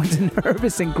same day. Went to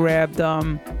Nervous and grabbed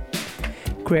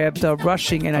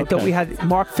Rushing, and I thought we had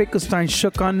Mark Finkelstein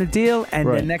shook on the deal, and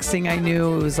the next thing I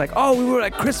knew, it was like, oh, we were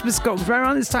at Christmas goes right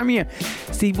around this time of year.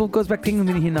 Steve Wolf goes back to England,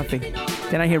 didn't hear nothing.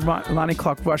 Then I hear Lonnie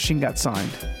Clark Rushing got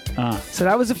signed. So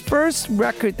that was the first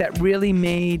record that really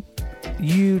made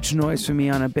huge noise for me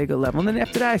on a bigger level. And then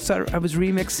after that, I was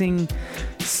remixing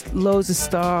loads of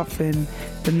stuff, and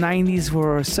the 90s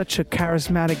were such a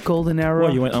charismatic golden era.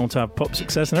 Well, you went on to have pop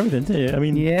success and everything, didn't you? I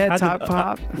mean, Top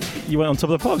Pop. You went on Top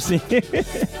of the Pops, didn't you?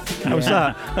 How was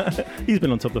that? He's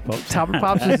been on Top of the Pops. Top of the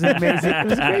Pops was amazing. It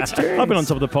was a great experience. I've been on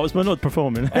Top of the Pops, but not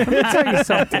performing. Let me tell you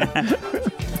something.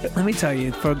 Let me tell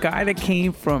you, for a guy that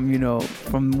came from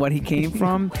what he came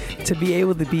from, to be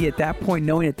able to be at that point,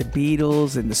 knowing that the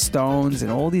Beatles and the Stones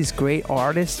and all these great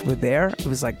artists were there, it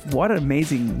was like, what an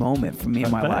amazing moment for me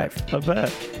in my life. I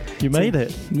bet. You made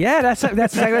it. Yeah, that's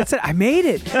exactly what I said. I made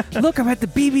it. Look, I'm at the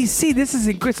BBC. This is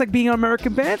it's like being on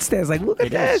American Bandstand. It's like, look at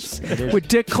this. With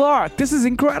Dick Clark. This is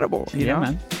incredible. You know?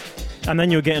 Man. And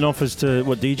then you were getting offers to,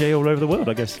 DJ all over the world,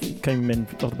 I guess. Came in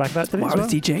off the back of that, didn't I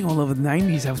was DJing all over the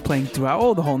 90s. I was playing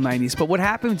throughout the whole 90s. But what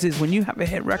happens is when you have a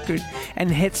hit record and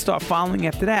hits start following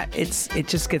after that, it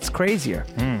just gets crazier.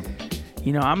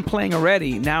 You know, I'm playing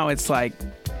already. Now it's like,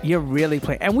 you're really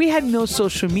playing. And we had no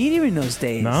social media in those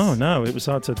days. No. It was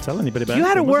hard to tell anybody about it. You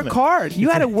had to work hard. You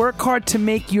had to work hard to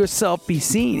make yourself be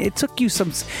seen. It took you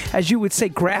some, as you would say,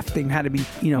 grafting had to be,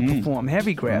 performed.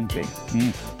 Heavy grafting.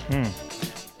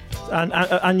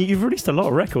 And you've released a lot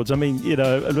of records. I mean,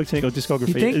 looking at your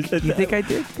discography, You think I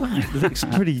did? it looks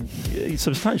pretty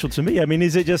substantial to me. I mean,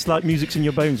 is it just like music's in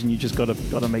your bones and you just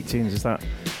gotta make tunes? Is that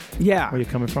Yeah. where you're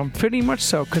coming from? Pretty much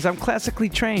so, because I'm classically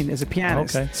trained as a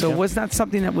pianist. Okay, So yeah. it was not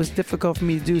something that was difficult for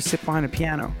me to do, sit behind a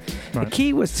piano. Right. The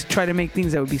key was to try to make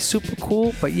things that would be super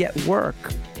cool, but yet work,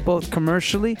 both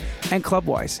commercially and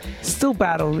club-wise. Still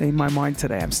battle in my mind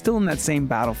today. I'm still in that same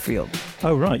battlefield.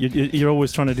 Oh, right. You're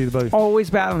always trying to do both. Always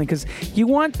battling, because you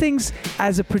want things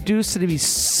as a producer to be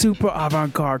super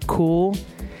avant-garde cool,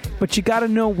 but you got to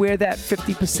know where that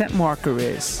 50% marker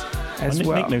is as Nick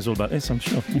well. knows all about this, I'm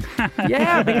sure.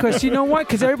 Yeah, because you know what?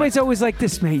 Because everybody's always like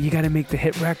this, mate. You got to make the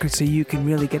hit record so you can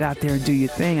really get out there and do your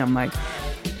thing. I'm like,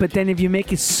 but then if you're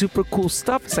making super cool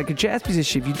stuff, it's like a jazz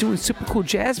musician. If you're doing super cool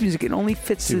jazz music, it only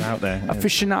fits Too the out there, yeah.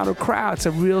 aficionado crowd. It's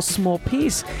a real small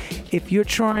piece. If you're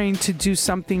trying to do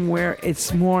something where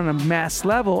it's more on a mass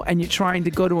level and you're trying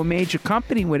to go to a major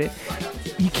company with it,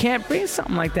 you can't bring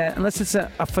something like that unless it's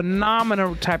a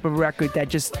phenomenal type of record that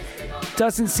just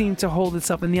doesn't seem to hold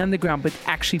itself in the underground but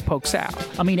actually pokes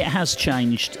out. I mean, it has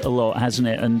changed a lot, hasn't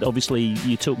it? And obviously,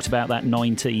 you talked about that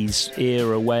 90s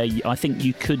era where I think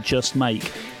you could just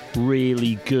make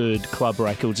really good club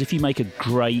records. If you make a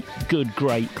great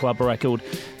club record,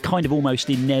 kind of almost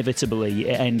inevitably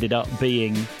it ended up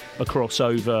being a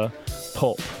crossover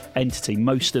pop entity.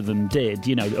 Most of them did,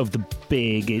 of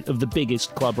the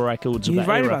biggest club records of You're that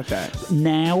right era. about that.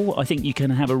 Now, I think you can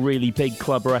have a really big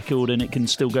club record and it can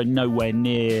still go nowhere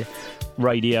near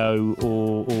radio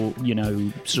or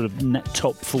sort of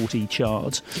top 40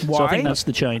 charts. Why? So I think that's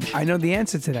the change. I know the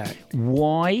answer to that.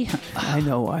 Why? I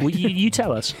know why. Well, you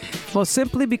tell us. Well,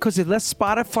 simply because unless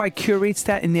Spotify curates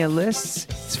that in their lists,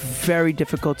 it's very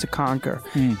difficult to conquer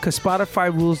because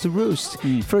Spotify rules the roost.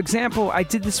 For example, I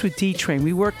did this with D-Train.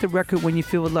 We worked the record When You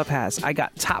Feel What Love Has. I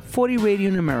got top 40 radio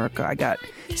in America. I got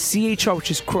CHR, which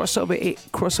is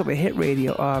crossover hit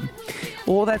radio,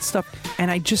 all that stuff. And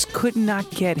I just could not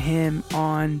get him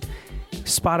on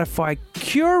Spotify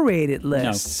curated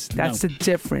lists. That's the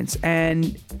difference.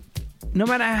 And no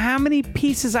matter how many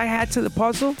pieces I had to the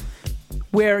puzzle,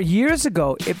 where years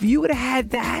ago, if you would have had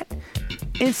that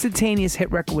instantaneous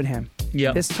hit record with him,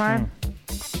 this time,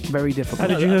 very difficult. How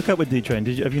did you hook up with D-Train?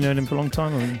 Have you known him for a long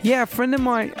time? Or? Yeah,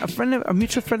 a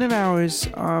mutual friend of ours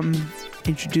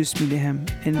introduced me to him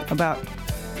about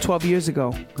 12 years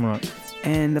ago. Right.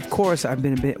 And of course,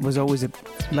 was always a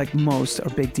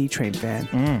big D-Train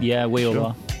fan. Yeah, we all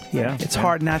are. Yeah, it's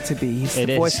hard not to be. He's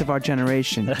the voice of our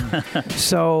generation.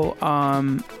 So,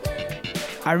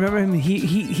 I remember him.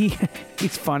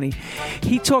 He's funny.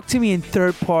 He talked to me in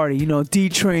third party.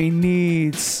 D-Train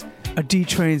needs a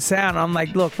D-Train sound. I'm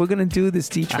like, look, we're gonna do this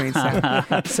D-Train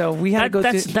sound. So we had to go.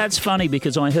 That's funny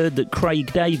because I heard that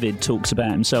Craig David talks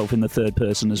about himself in the third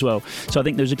person as well. So I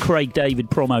think there was a Craig David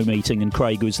promo meeting and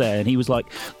Craig was there and he was like,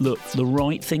 look, the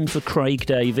right thing for Craig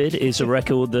David is a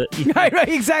record that right,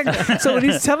 exactly. So when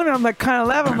he's telling me, I'm like kind of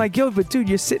laughing. I'm like, yo, but dude,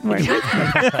 you're sitting right with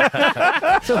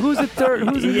me. So who's the third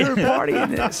party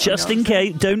in this? Just in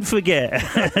case, don't forget,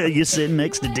 you're sitting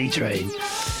next to D-Train.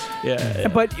 Yeah.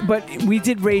 But we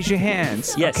did Raise Your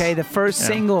Hands. Yes. Okay. The first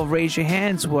single of Raise Your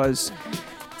Hands was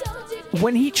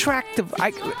when he tracked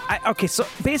okay. So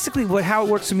basically, how it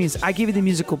works for me is I give you the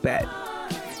musical bed.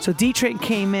 So D-Train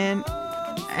came in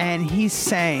and he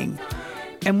sang,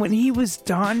 and when he was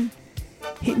done,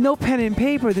 no pen and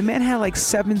paper. The man had like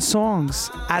 7 songs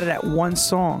out of that one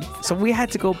song. So we had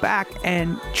to go back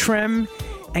and trim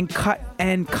and cut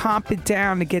and comp it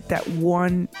down to get that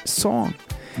one song.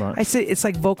 Right. I say it's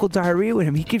like vocal diarrhea with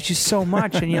him. He gives you so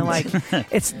much, and you're like,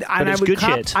 it's. And it's good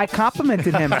shit. I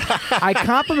complimented him. Exactly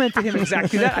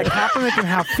that. I complimented him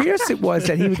how fierce it was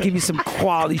that he would give you some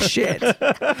quality shit,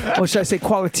 or should I say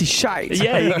quality shite?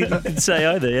 Yeah, you could say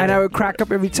either. Yeah. And I would crack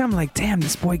up every time, like, damn,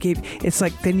 this boy gave. It's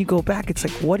like then you go back. It's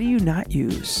like, what do you not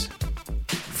use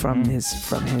from his?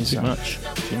 Too much.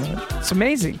 It's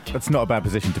amazing. That's not a bad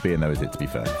position to be in, though, is it? To be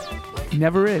fair.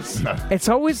 Never is. No. It's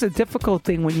always a difficult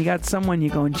thing when you got someone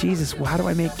you're going, Jesus, well, how do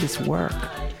I make this work?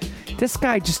 This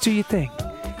guy, just do your thing.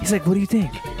 He's like, what do you think?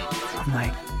 I'm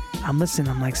like, I'm listening.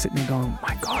 I'm like sitting there going,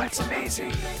 my God, it's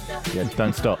amazing. Yeah,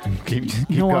 don't stop. Keep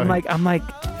no, going. I'm like,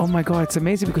 oh my God, it's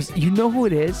amazing because you know who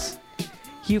it is.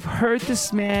 You've heard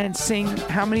this man sing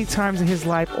how many times in his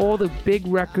life? All the big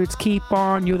records, Keep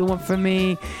On, You're the One for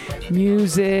Me,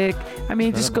 Music. I mean,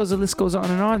 it just goes, the list goes on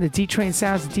and on. The D-Train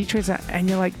sounds, and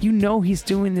you're like, you know he's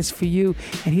doing this for you,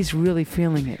 and he's really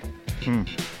feeling it.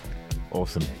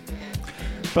 Awesome.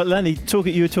 But Lenny,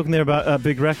 you were talking there about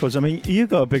big records. I mean, you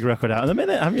got a big record out in a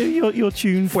minute, haven't you? Your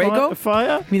tune Fuego?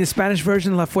 Fire? You mean the Spanish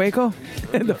version of La Fuego?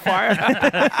 The fire?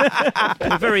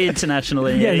 We're very international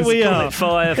here. Yes, we are. It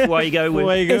fire, Fuego.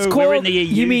 It's called, We're in the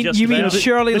EU. You mean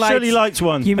Shirley The Lights? Shirley Lights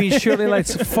one. You mean Shirley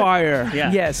Lights Fire?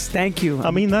 Yeah. Yes, thank you.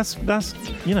 I mean, that's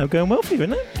going well for you,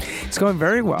 isn't it? It's going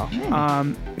very well.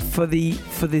 For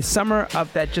the summer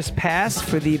of that just passed,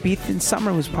 for the Ibizan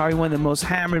summer, was probably one of the most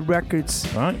hammered records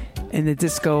Right. in the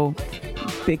disco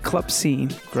big club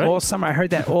scene. Great. All summer, I heard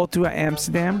that all throughout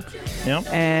Amsterdam. Yeah.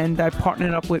 And I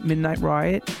partnered up with Midnight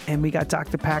Riot, and we got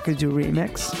Dr. Packer to do a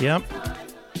remix. Yeah.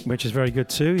 Which is very good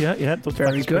too, yeah. Dr. Very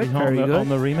Packer's good, pretty hot very on the, good. on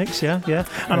the remix, yeah.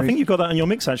 And I think you've got that on your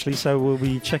mix actually, so we'll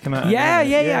be checking that out.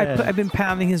 Yeah. I've been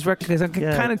pounding his record because I'm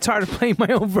kind of tired of playing my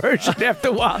own version after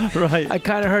a while. Right. I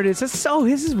kind of heard it. Says,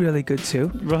 his is really good too.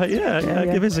 Right, yeah.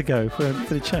 Give us a go for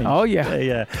the change. Oh, yeah.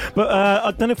 Yeah. But I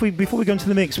don't know if before we go into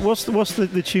the mix, what's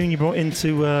the tune you brought in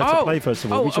to play first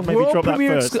of all? We should maybe drop that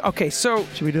first. Okay, so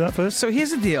should we do that first? So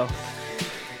here's the deal.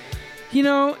 You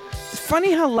know, it's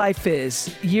funny how life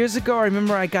is. Years ago, I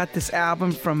remember I got this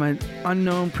album from an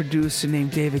unknown producer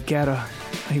named David Guetta.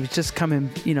 He was just coming,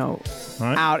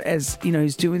 out as,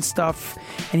 he's doing stuff.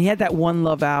 And he had that One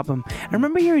Love album. I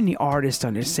remember hearing the artist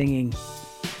on there singing.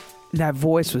 That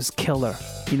voice was killer,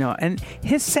 And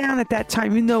his sound at that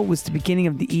time, even though it was the beginning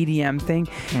of the EDM thing,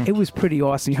 it was pretty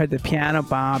awesome. You heard the piano,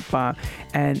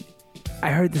 and I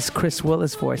heard this Chris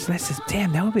Willis voice. And I said,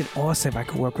 damn, that would be awesome if I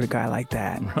could work with a guy like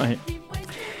that. Right.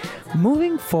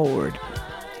 Moving forward,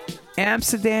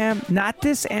 Amsterdam, not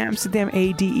this Amsterdam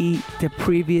ADE, the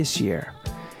previous year.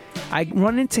 I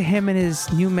run into him and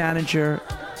his new manager,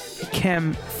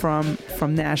 Kim, from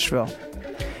Nashville.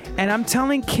 And I'm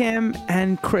telling Kim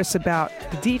and Chris about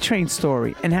the D-Train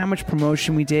story and how much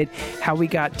promotion we did, how we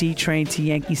got D-Train to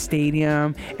Yankee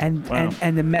Stadium, and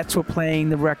the Mets were playing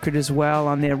the record as well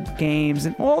on their games,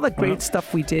 and all the great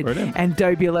stuff we did, Brilliant. and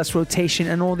WLS rotation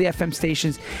and all the FM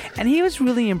stations. And he was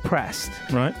really impressed.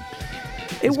 Right.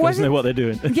 It wasn't know what they're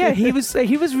doing. Yeah, he was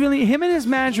really, him and his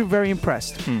manager were very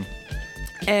impressed.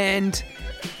 And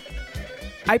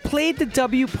I played the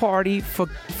W Party for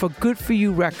Good For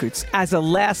You Records as a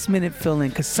last-minute fill-in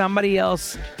because somebody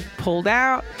else pulled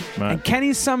out. Right. And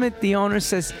Kenny Summit, the owner,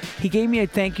 says he gave me a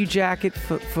thank you jacket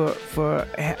for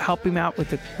helping him out with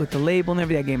the label and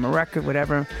everything. I gave him a record,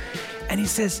 whatever. And he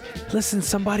says, listen,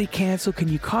 somebody canceled. Can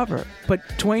you cover? But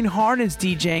Dwayne Harden's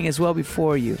DJing as well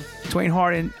before you. Dwayne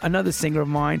Harden, another singer of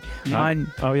mine, on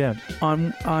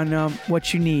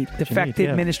What You Need,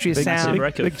 Defected Ministry of Sound.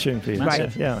 Big tune for you.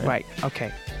 Right. Yeah. Right.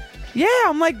 Okay. Yeah,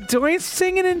 I'm like, Dwayne's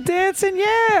singing and dancing.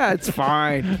 Yeah, it's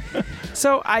fine.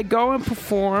 So I go and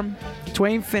perform.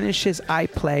 Dwayne finishes. I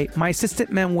play. My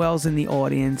assistant Manuel's in the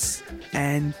audience,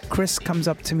 and Chris comes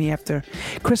up to me after.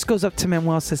 Chris goes up to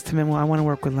Manuel, says to Manuel, I want to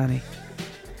work with Lenny.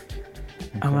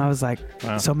 And I was like,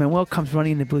 wow. So Manuel comes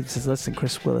running in the booth and says, listen,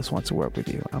 Chris Willis wants to work with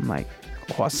you. I'm like,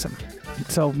 awesome.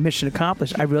 So mission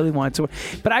accomplished. I really wanted to work.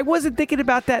 But I wasn't thinking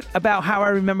about that, about how I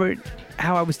remembered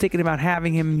how I was thinking about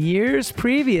having him years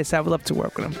previous. I would love to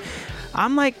work with him.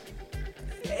 I'm like,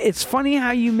 it's funny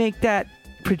how you make that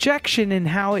projection and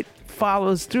how it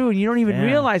follows through, and you don't even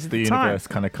realize at the time. The universe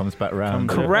kind of comes back around.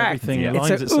 Correct. Everything It's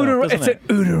aligns itself, it's an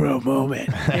utero moment.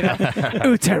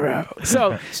 Utero.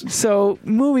 So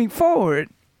moving forward,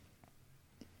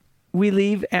 we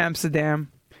leave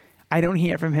Amsterdam. I don't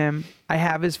hear from him. I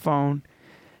have his phone.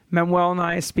 Manuel and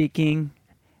I are speaking.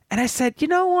 And I said, you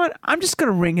know what? I'm just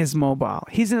going to ring his mobile.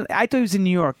 I thought he was in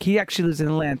New York. He actually lives in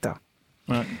Atlanta.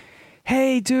 Right.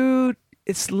 Hey, dude,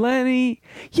 it's Lenny.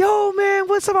 Yo, man,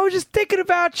 what's up? I was just thinking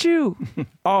about you.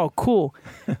 Oh, cool.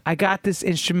 I got this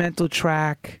instrumental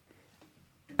track.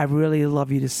 I really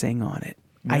love you to sing on it.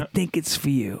 Yeah. I think it's for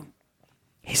you.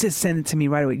 He said, send it to me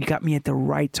right away. You got me at the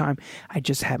right time. I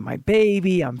just had my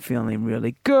baby. I'm feeling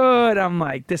really good. I'm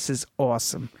like, this is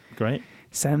awesome. Great.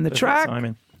 Send him the Perfect track.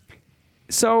 timing.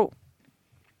 So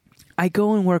I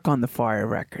go and work on the Fire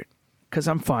record because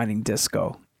I'm finding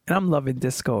disco. And I'm loving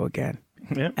disco again.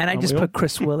 Yeah, and I just put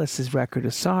Chris Willis's record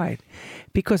aside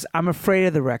because I'm afraid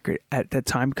of the record at that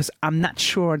time because I'm not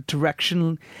sure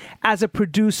direction as a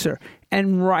producer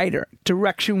and writer,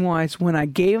 direction-wise, when I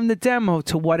gave him the demo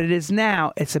to what it is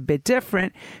now, it's a bit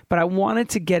different, but I wanted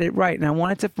to get it right and I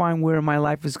wanted to find where my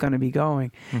life was going to be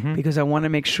going because I want to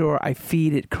make sure I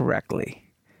feed it correctly.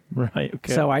 Right,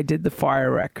 okay. So I did the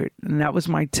Fire record, and that was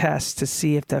my test to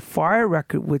see if that Fire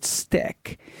record would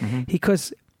stick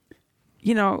because,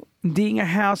 you know, being a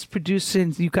house producer,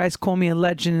 and you guys call me a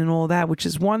legend and all that, which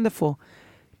is wonderful.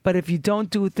 But if you don't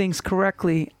do things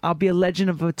correctly, I'll be a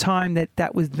legend of a time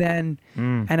that was then,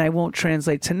 and I won't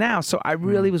translate to now. So I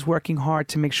really was working hard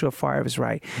to make sure Fire was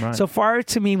right. So Fire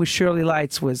to me with Shirley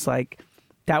Lights was like,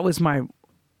 that was my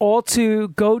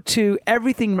go-to,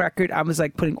 everything record. I was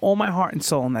like putting all my heart and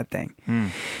soul in that thing.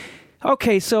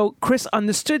 Okay, so Chris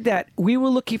understood that we were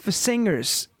looking for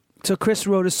singers. So Chris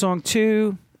wrote a song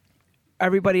too.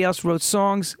 Everybody else wrote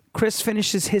songs. Chris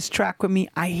finishes his track with me.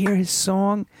 I hear his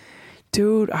song.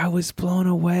 Dude, I was blown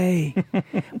away.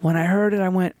 When I heard it, I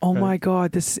went, oh my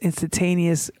God, this is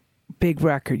instantaneous big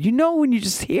record. You know, when you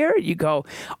just hear it, you go,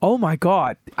 oh my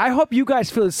God. I hope you guys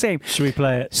feel the same. Should we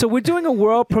play it? So we're doing a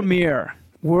world premiere.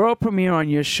 World premiere on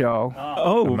your show.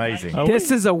 Oh, amazing. This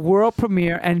is a world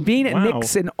premiere. And being that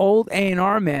Nick's an old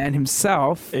A&R man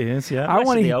himself. It is, yeah. I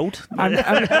want to be old.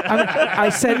 I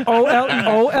said O-L-E.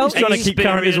 He's trying to keep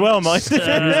count as well, Mike.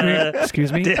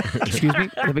 Excuse me.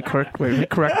 Let me correct.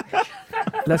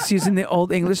 Let's use in the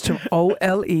old English term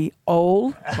O-L-E.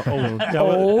 Old.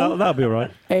 That'll be all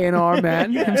right. A&R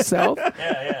man himself.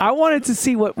 I wanted to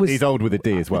see what was... He's old with a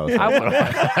D as well. So.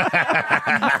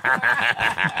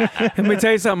 Let me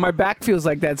tell you something. My back feels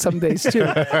like that some days too.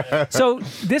 So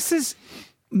this is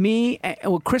me,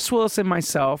 Chris Willis and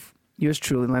myself, yours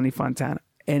truly, Lenny Fontana,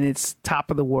 and it's top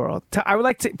of the world. I would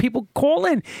like to people call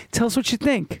in, tell us what you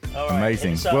think.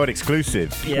 Amazing, world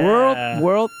exclusive. Yeah.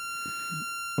 World.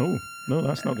 Oh. No,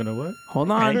 that's not going to work. Hold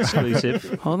on.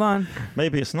 Exclusive. Hold on.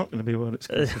 Maybe it's not going to be world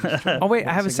exclusive. Oh wait,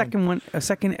 I have a second one.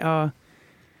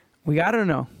 We got it or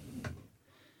no?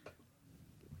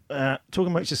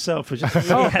 Talking about yourself or just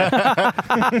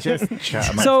Just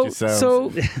chat amongst yourselves.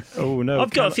 So oh no,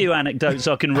 I've got a few anecdotes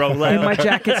I can roll out. in my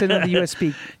jacket's another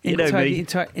USB You know me.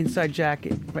 inside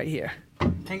jacket right here.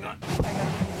 Hang on.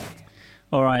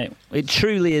 All right, it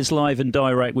truly is live and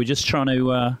direct. We're just trying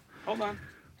to Hold on.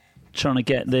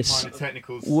 get this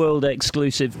technicals. world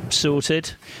exclusive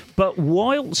sorted. But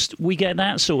whilst we get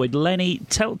that sorted, Lenny,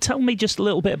 tell me just a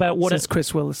little bit about what Says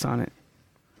Chris Willis on it.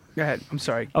 Go ahead. I'm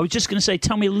sorry. I was just going to say,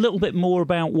 tell me a little bit more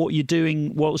about what you're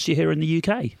doing whilst you're here in the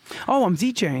UK. Oh, I'm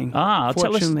DJing.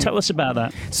 Tell us about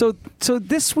that. So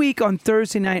this week on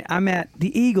Thursday night, I'm at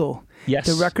the Eagle. Yes.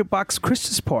 The Record Box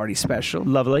Christmas Party special.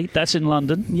 Lovely. That's in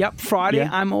London. Yep. Friday, Yeah.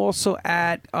 I'm also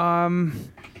at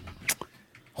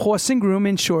Horse and Groom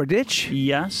in Shoreditch.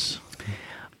 Yes.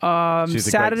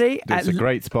 Saturday It's a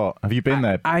great spot. Have you been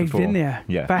there before? I've been there.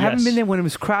 Yeah. But I haven't been there when it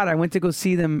was crowded. I went to go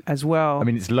see them as well. I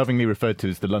mean, it's lovingly referred to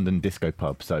as the London Disco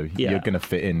Pub, so you're going to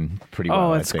fit in pretty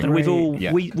well, I it's think. great. We've all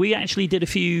Yeah. we actually did a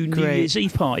few New Great. Year's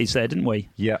Eve parties there, didn't we?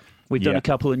 Yeah. We've done Yeah. a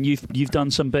couple, and you've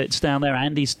done some bits down there.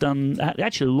 Andy's done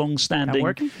actually a long-standing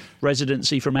working?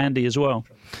 residency from Andy as well.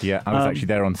 Yeah, I was actually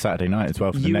there on Saturday night as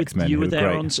well for the Next Men. You who were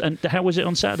there great. and how was it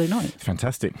on Saturday night? It's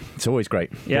fantastic. It's always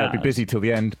great. Yeah. It'll be busy till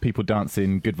the end. People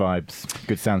dancing, good vibes,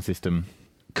 good sound system.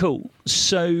 Cool.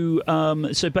 So,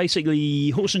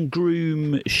 basically, Horse and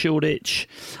Groom Shoreditch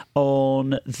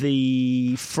on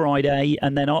the Friday,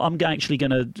 and then I'm actually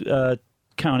going to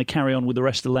kind of carry on with the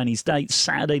rest of Lenny's dates.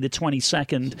 Saturday the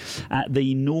 22nd at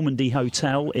the Normandy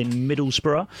Hotel in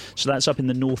Middlesbrough, so that's up in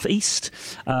the northeast.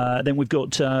 Then we've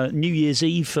got New Year's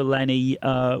Eve for Lenny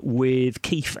with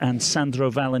Keith and Sandro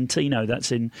Valentino.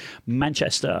 That's in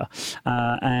Manchester,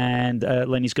 and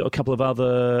Lenny's got a couple of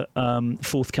other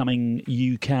forthcoming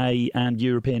UK and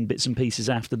European bits and pieces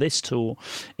after this tour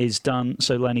is done.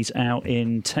 So Lenny's out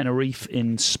in Tenerife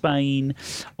in Spain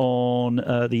on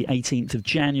the 18th of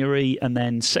January, and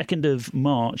then 2nd of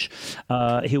March,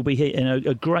 he'll be here in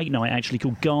a great night actually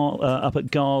called up at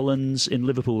Garland's in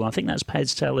Liverpool. I think that's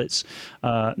Pez Tellet's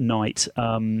night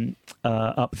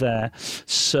up there.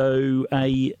 So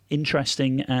a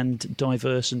interesting and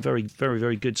diverse and very, very,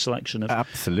 very good selection of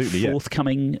Absolutely,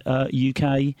 forthcoming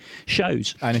UK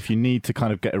shows. And if you need to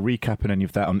kind of get a recap and any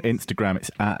of that on Instagram,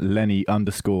 it's at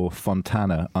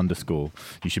Lenny_Fontana_.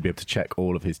 You should be able to check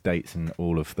all of his dates and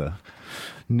all of the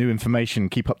new information.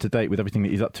 Keep up to date with everything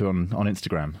that he's up to on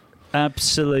Instagram.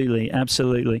 Absolutely.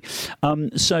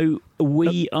 So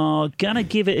we are going to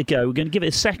give it a go. We're going to give it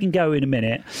a second go in a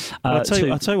minute. I'll tell you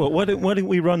what. Why don't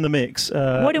we run the mix?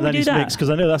 Why don't we do that? Because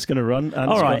I know that's going to run. And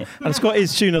All right. And it's got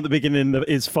his tune at the beginning,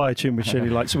 his fire tune, which really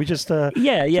like. So we just Yeah.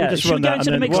 So we just Should run we go that, into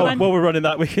the and then mix then? while we're running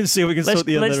that, we can see if we can sort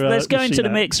the other. Let's go into machine the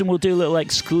out. mix and we'll do a little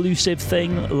exclusive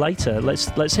thing later.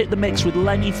 Let's hit the mix with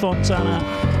Lenny Fontana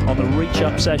on the Reach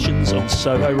Up sessions on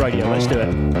Soho Radio. Let's do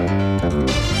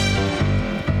it.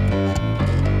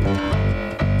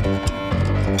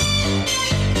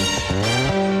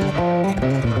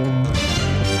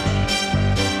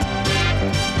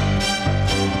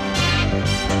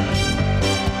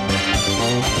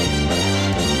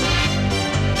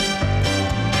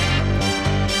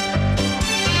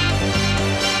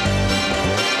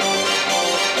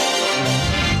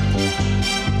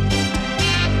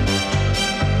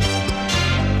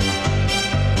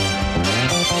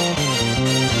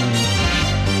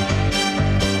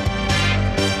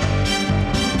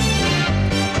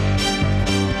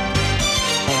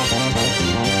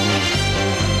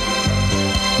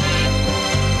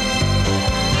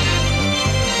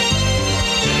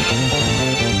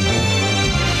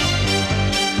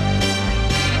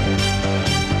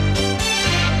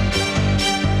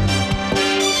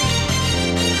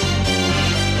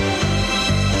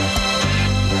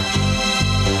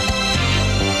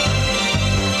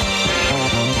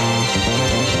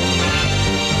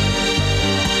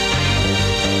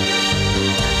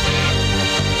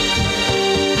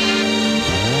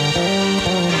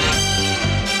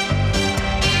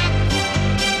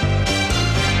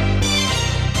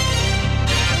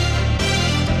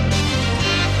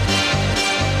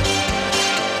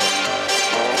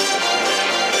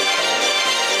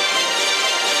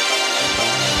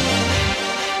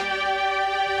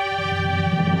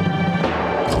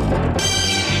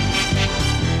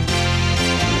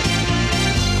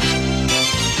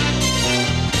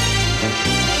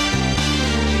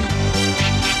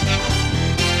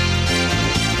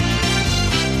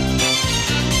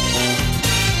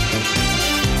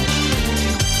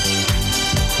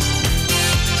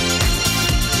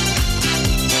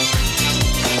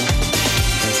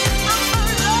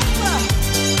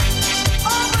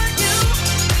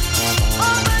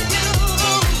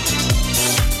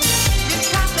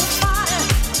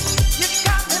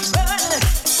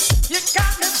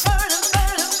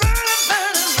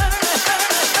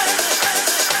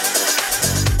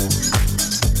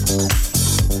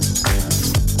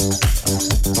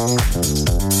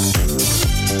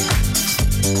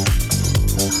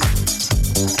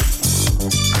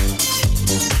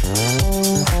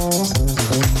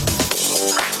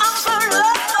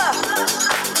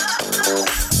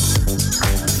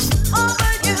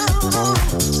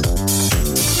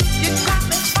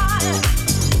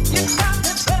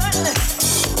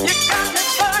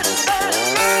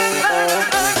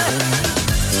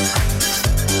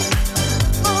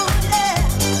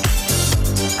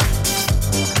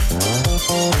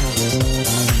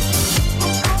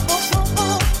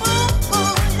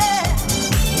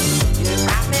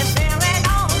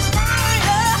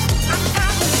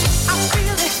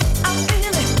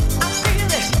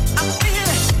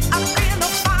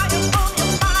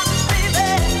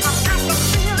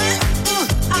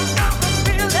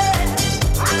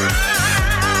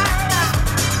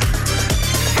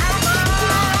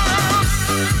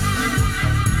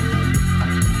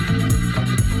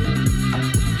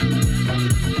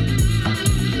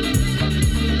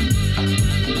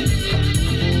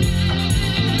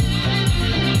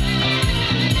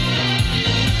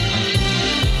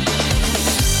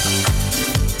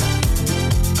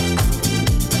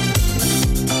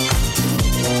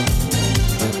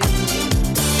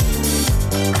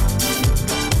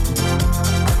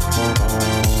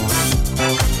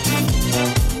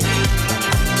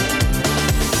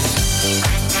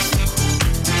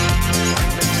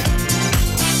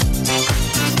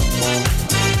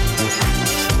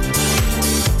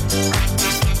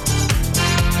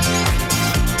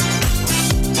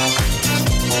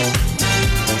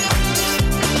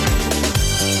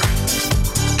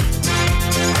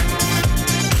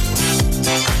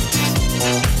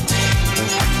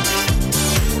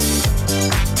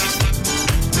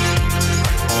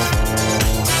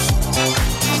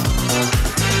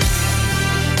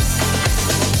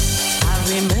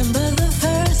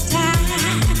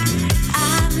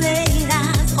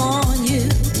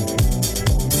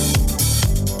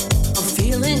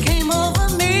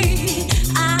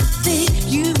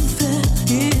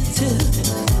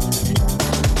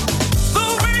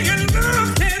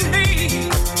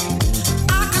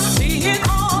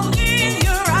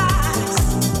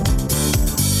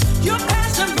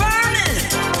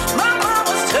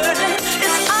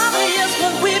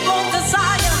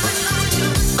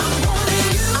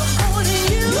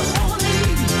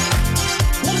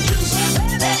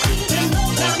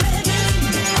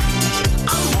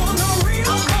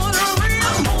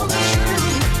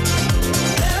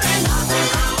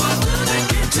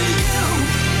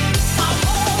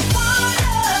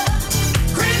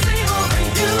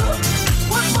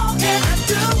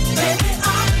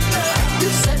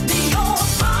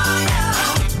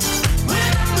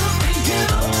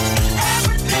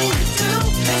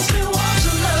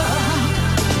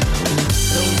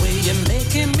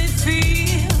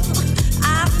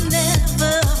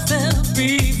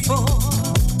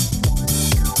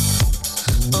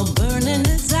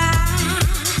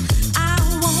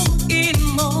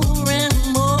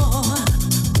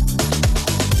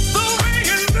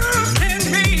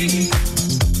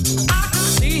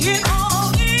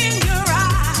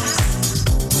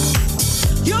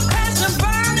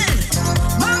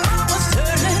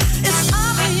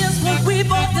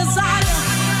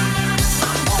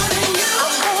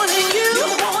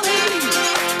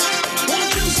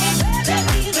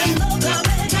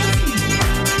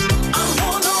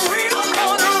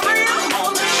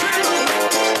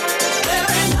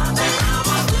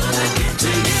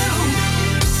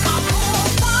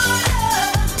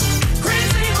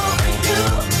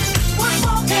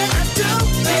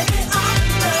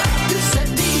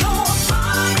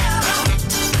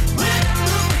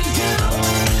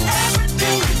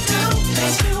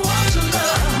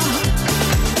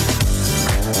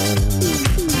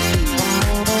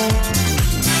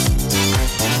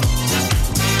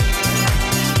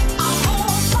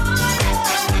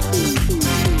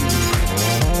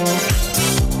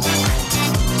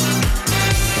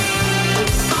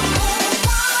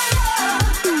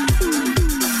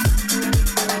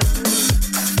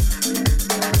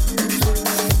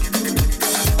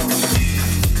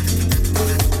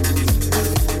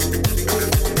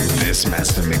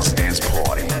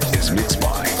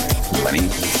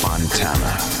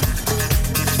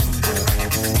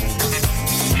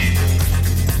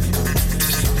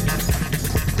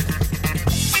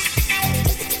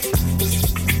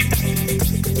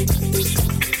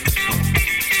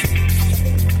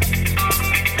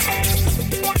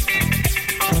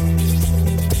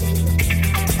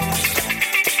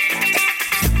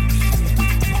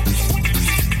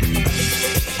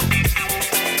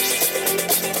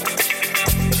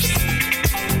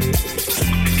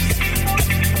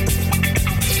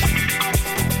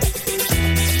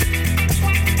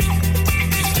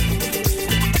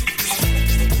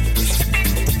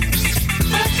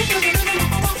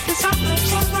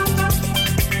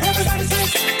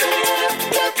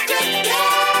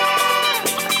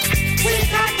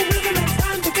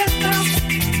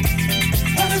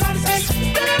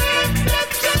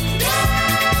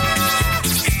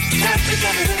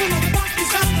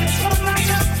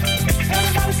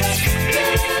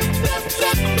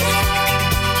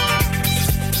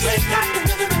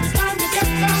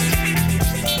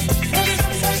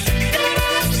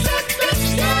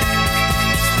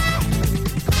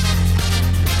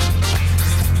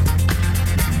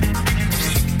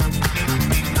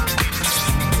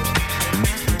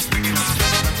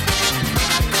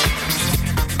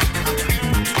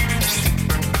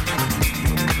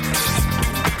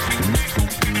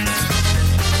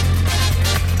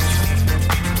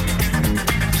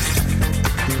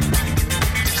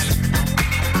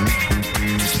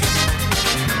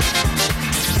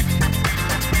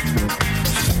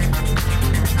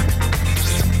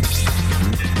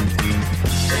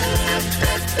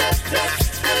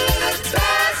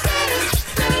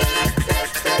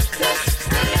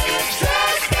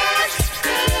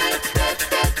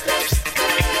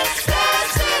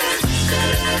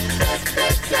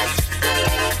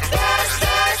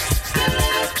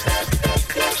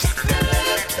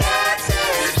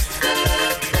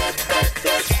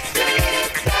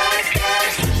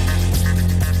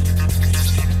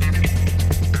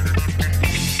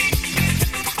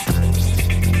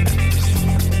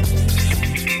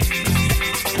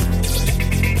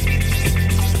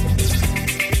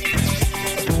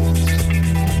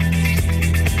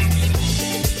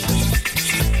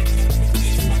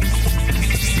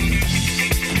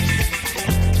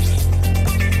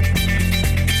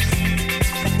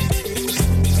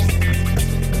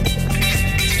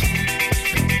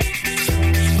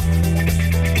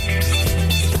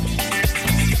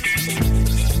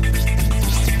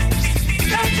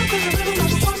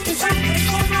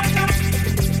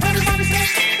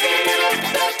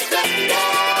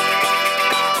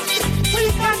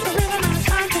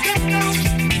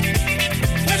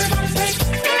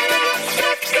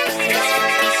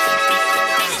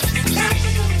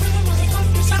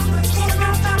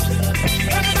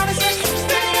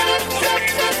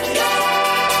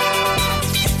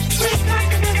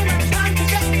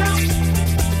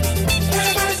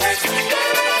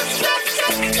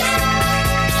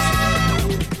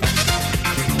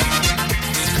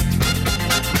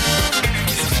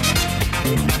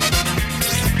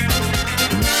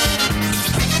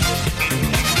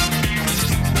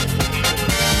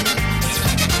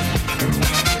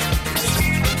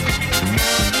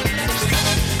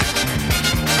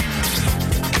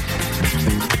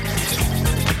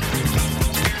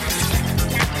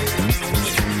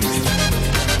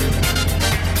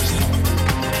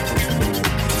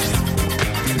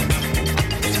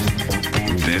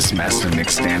 This Master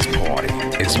Mix Dance Party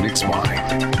is mixed by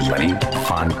Lenny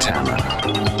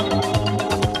Fontana.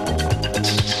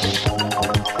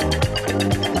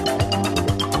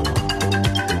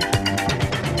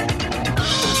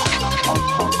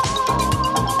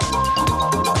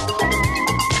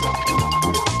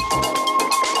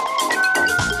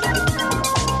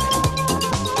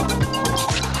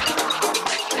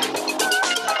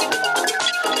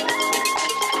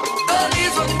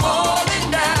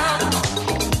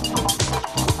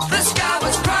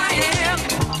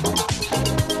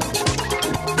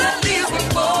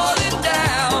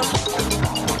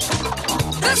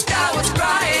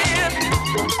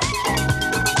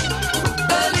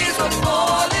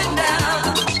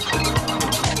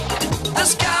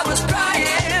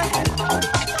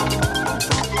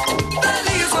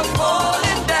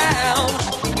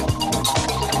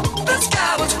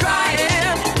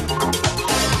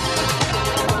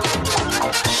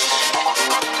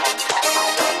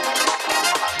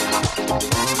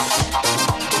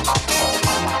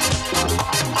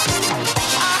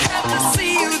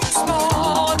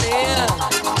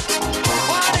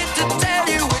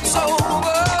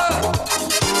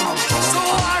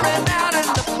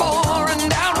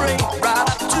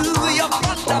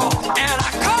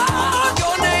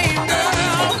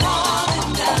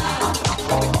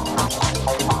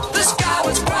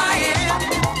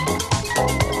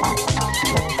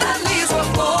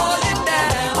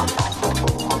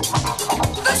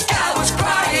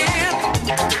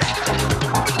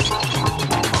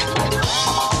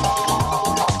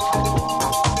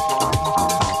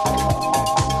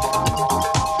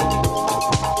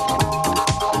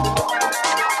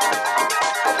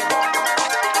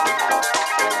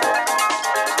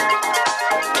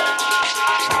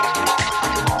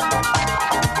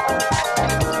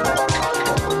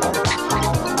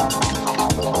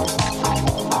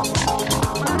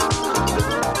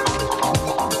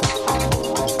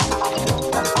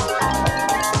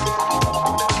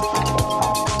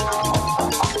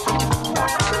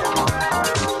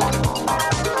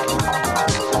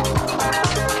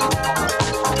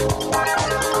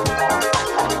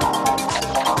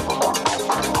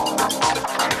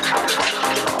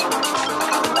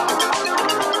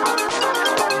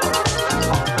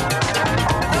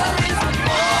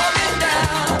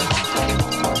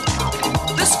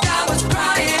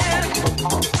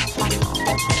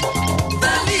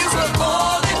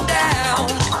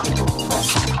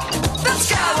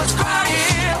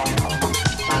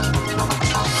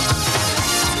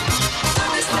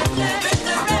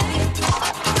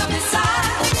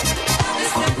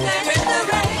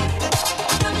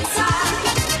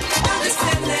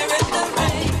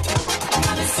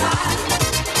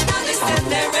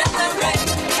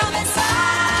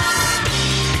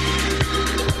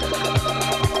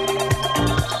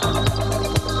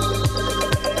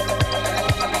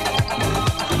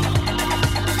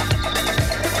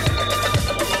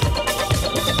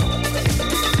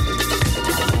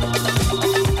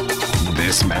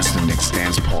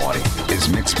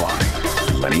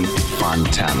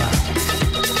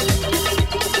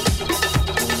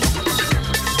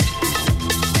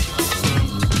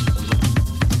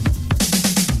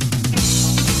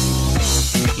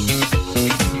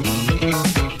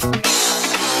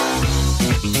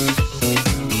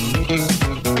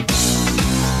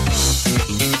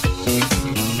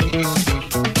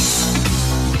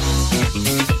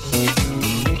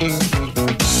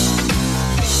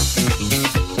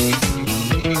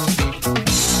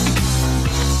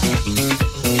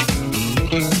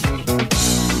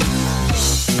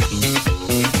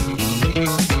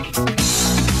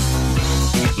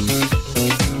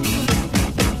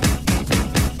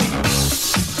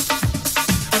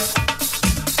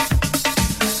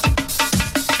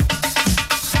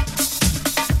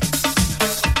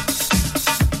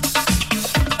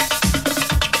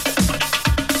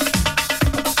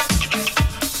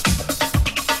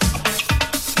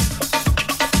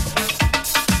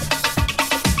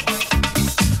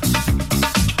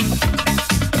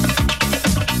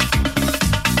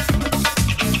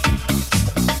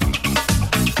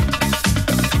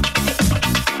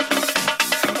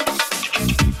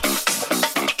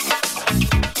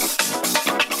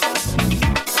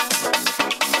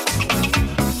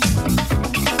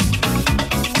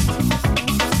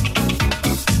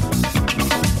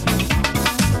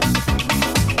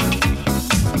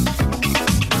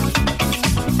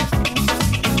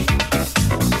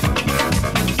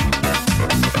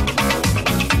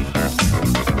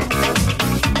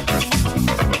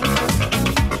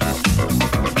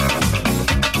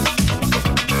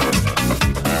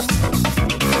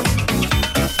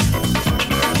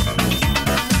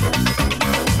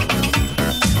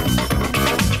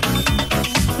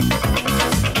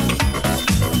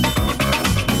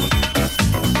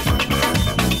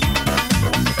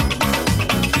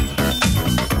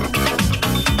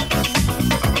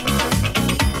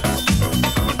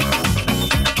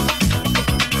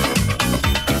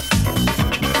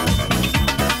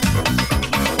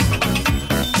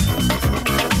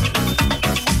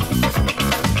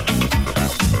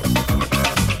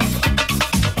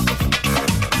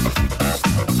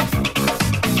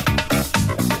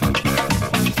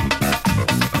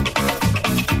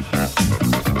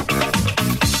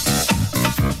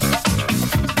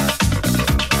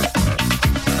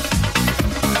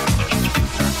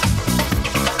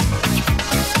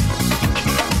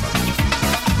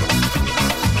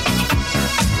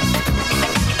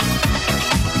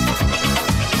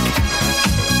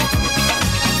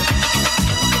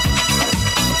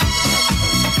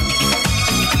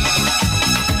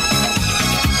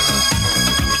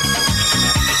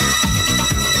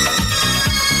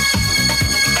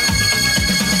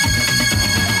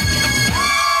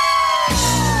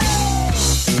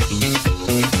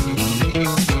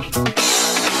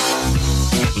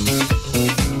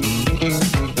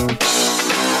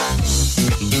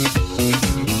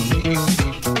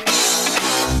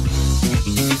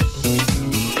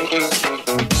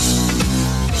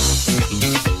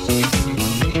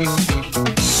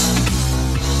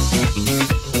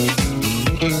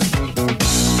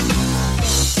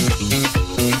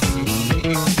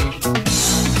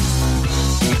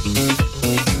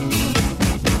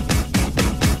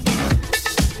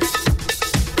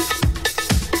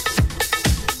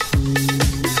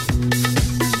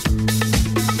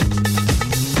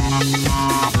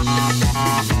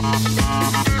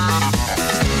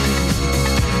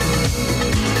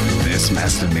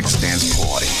 Mix Dance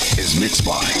Party is mixed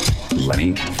by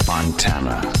Lenny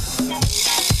Fontana.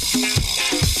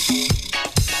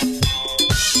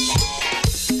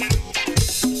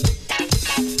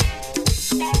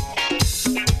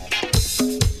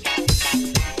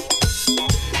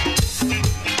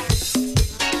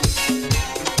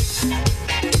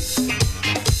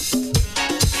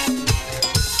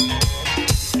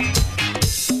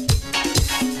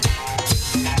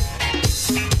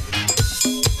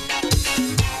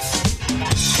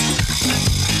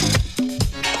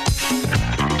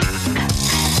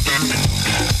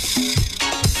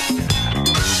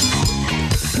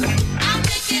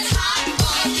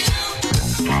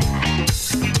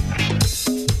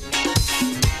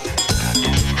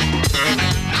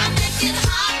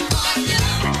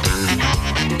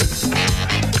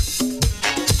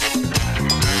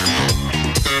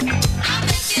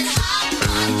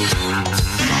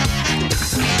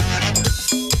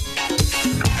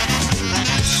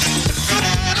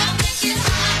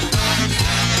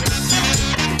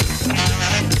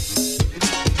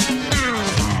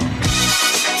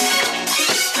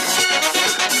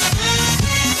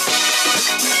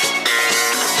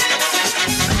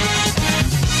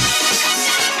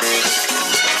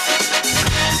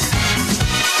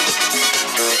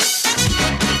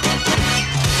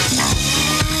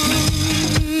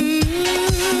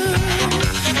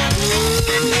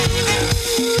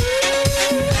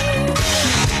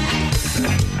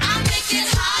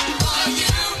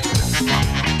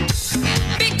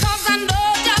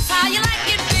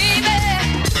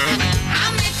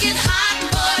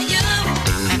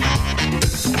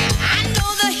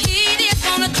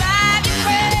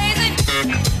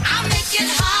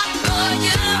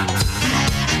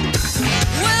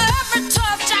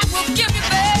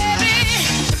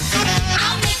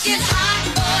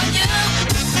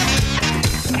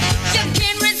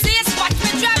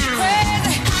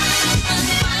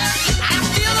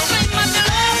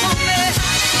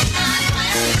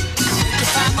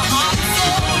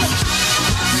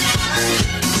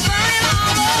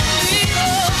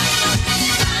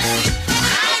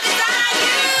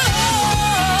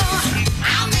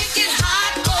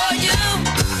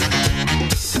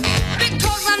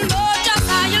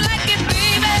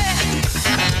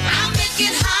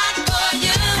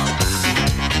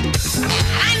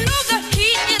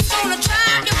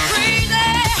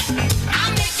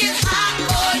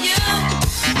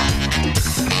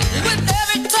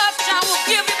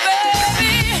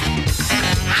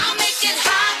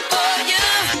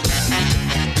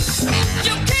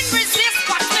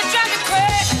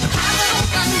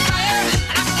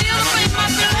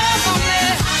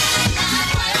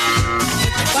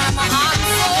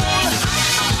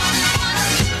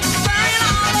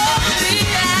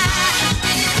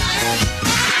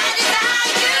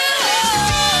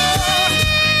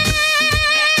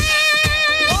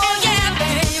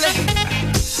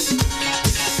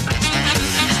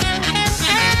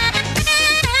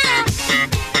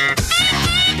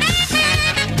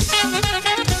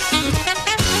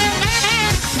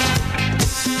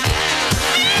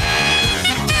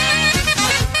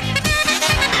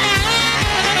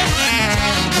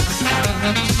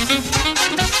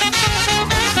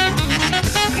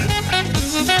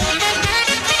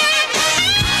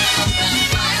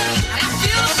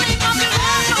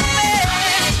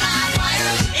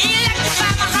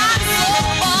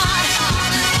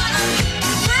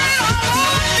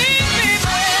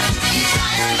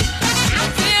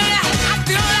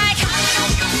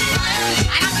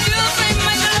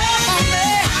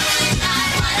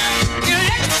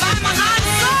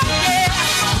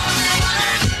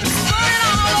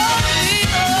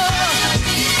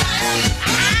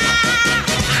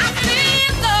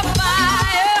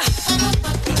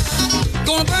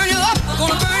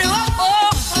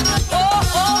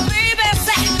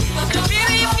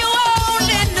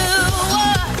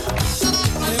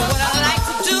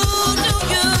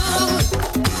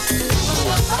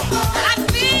 I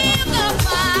feel the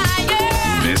fire.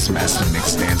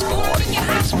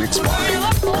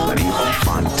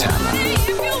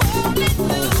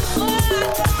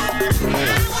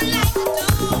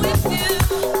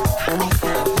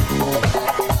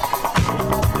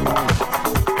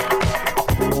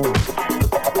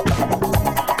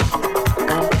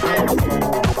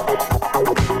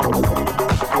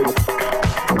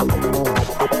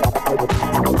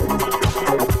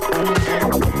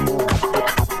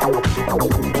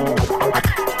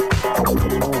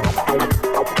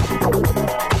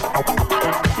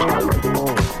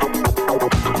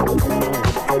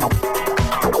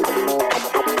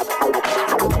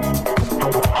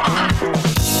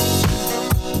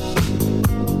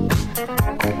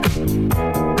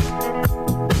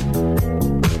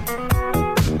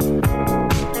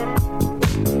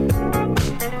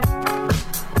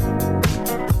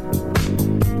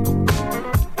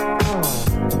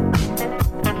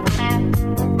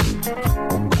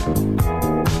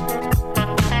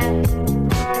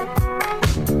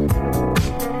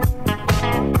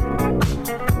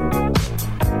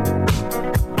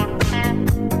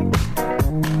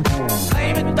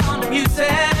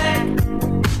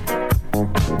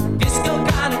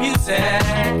 music.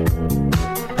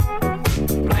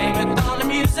 Blame it on the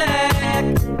music.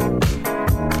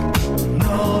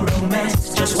 No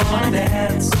romance, just wanna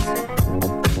dance.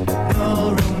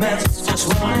 No romance, just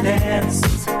wanna dance.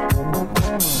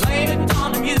 Blame it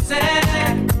on the music.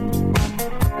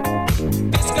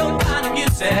 Disco kind of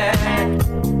music.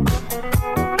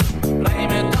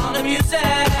 Blame it on the music.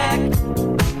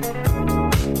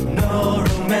 No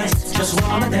romance, just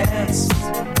wanna dance.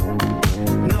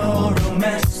 No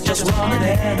romance, just wanna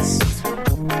dance.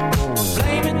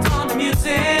 Blame it on the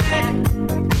music.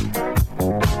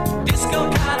 Disco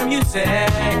kind of music.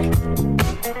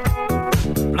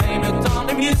 Blame it on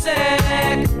the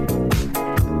music.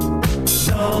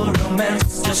 No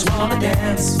romance, just wanna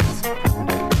dance.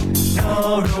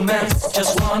 No romance,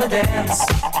 just wanna dance.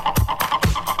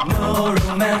 No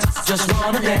romance, just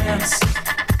wanna dance.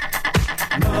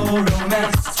 No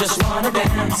romance, just wanna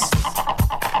dance.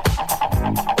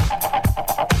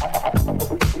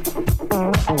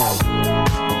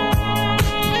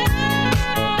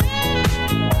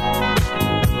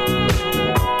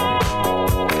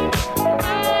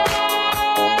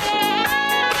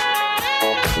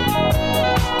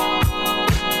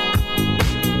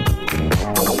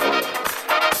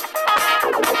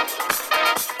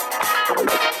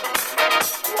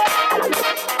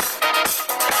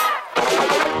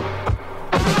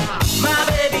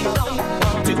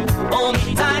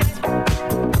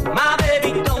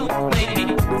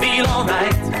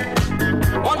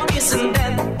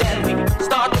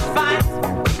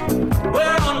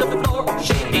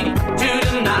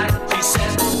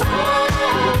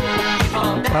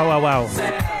 Wow.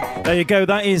 There you go.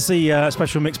 That is the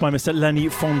special mix by Mr. Lenny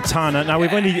Fontana. Now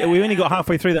we've only got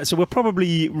halfway through that, so we'll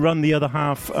probably run the other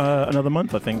half another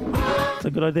month, I think. Is that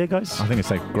a good idea, guys? I think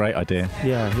it's a great idea.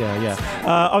 Yeah.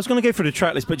 I was going to go through the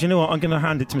track list, but do you know what? I'm going to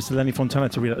hand it to Mr. Lenny Fontana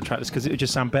to read out the track list because it would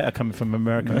just sound better coming from an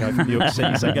American guy from New York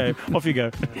City. So go, off you go.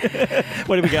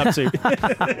 What did we get up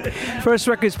to? First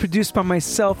record is produced by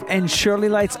myself and Shirley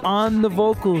Lights on the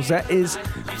vocals. That is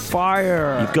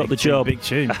fire. You've got the job. Big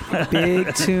tune.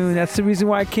 Big tune. That's the reason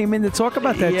why I came in to talk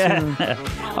about that tune.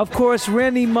 Of course,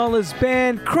 Randy Muller's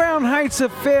band, Crown Heights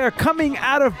Affair, coming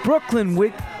out of Brooklyn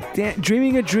with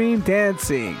Dreaming a Dream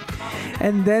Dancing.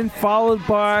 And then followed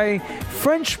by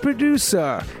French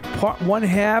producer, one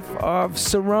half of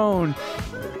Cerrone,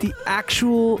 the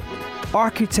actual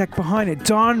architect behind it,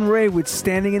 Don Ray with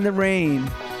Standing in the Rain.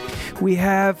 We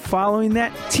have, following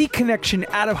that, T-Connection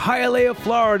out of Hialeah,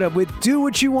 Florida with Do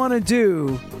What You Want to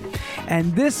Do.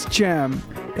 And this gem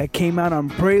that came out on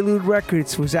Prelude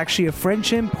Records was actually a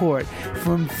French import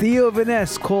from Theo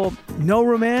Vaness called No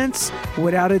Romance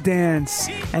Without a Dance.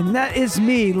 And that is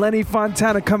me, Lenny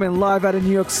Fontana, coming live out of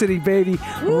New York City, baby.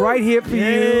 Right here for you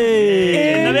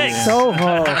in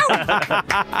Soho.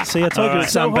 See, I told you it would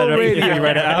sound better if you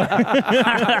read it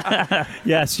out.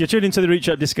 Yes, you're tuning to the Reach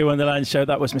Up Disco Wonderland show.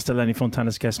 That was Mr. Lenny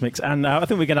Fontana's guest mix. And I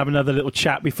think we're going to have another little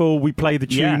chat before we play the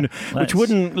tune, which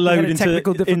wouldn't load into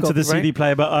the CD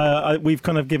player, but we've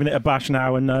kind of given it a bash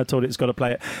now and told it it's got to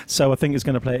play it. So I think it's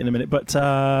going to play it in a minute. But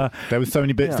there were so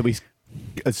many bits that we,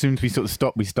 as soon as we sort of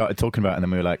stopped, we started talking about it, and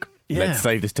then we were like, let's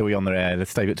save this till we're on the air.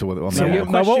 Let's save it till we're on the air.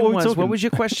 What was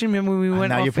your question? Remember when we went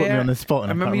now off you put air? me on the spot. I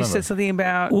remember you said something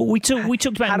about... Well, we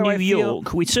talked about New New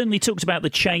York. We certainly talked about the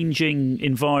changing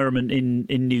environment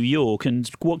in New York. And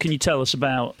what can you tell us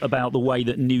about the way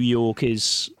that New York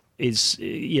is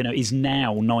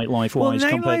now nightlife wise?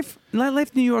 Well,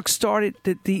 nightlife New York started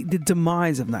the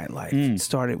demise of nightlife.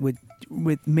 Started with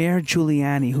Mayor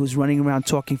Giuliani, who's running around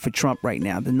talking for Trump right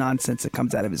now, the nonsense that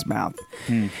comes out of his mouth.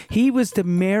 He was the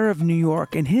mayor of New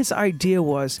York, and his idea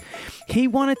was he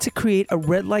wanted to create a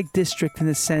red light district in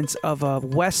the sense of a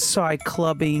West Side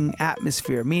clubbing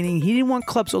atmosphere, meaning he didn't want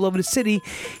clubs all over the city.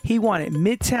 He wanted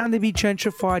Midtown to be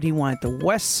gentrified. He wanted the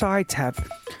West Side to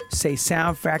have, say,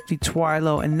 Sound Factory,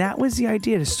 Twilo, and that was the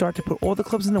idea, to start to put all the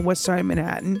clubs in the West Side of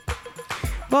Manhattan.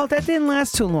 Well, that didn't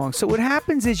last too long. So what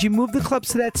happens is you move the clubs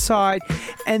to that side,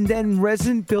 and then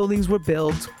resident buildings were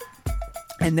built.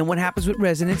 And then what happens with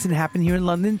residents, and it happened here in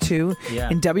London too.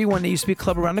 In W1, there used to be a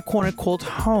club around the corner called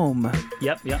Home.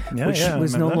 Yep. Which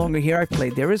was no longer here. I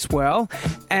played there as well.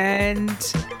 And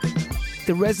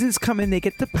the residents come in, they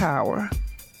get the power,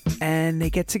 and they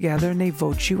get together and they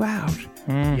vote you out.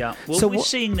 Yeah. Well, so we're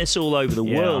seeing this all over the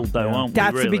world, though, aren't we?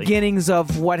 That's really? the beginnings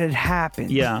of what had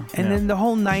happened. Yeah. And then the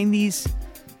whole 90s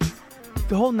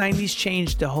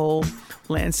changed the whole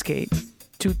landscape.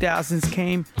 2000s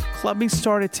came, clubbing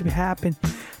started to happen.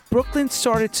 Brooklyn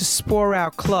started to spore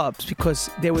out clubs because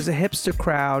there was a hipster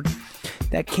crowd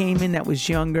that came in that was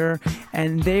younger,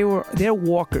 and they're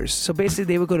walkers. So basically,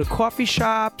 they would go to coffee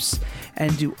shops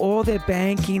and do all their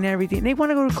banking and everything. They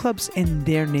want to go to clubs in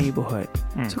their neighborhood.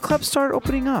 So clubs started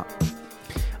opening up.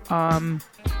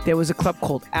 There was a club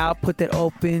called Output that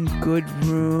opened, Good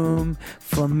Room,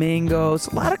 Flamingos,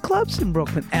 a lot of clubs in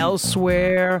Brooklyn.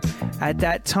 Elsewhere, at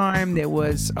that time, there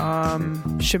was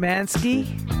Shemansky.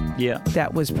 Yeah.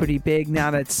 That was pretty big.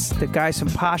 Now that's the guys from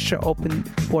Pasha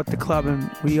bought the club and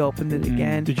reopened it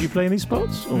again. Did you play in these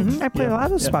spots? Or- I play a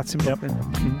lot of spots in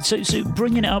Brooklyn. So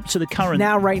bringing it up to the current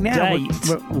Right now, date,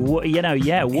 what are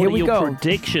your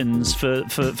predictions for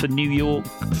New York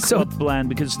Clubland?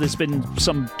 Because there's been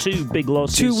some two big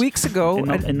losses 2 weeks ago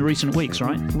in recent weeks,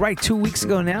 right? Right, 2 weeks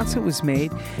ago, an announcement was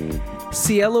made.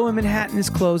 Cielo in Manhattan is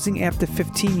closing after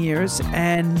 15 years,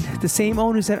 and the same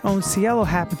owners that own Cielo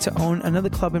happen to own another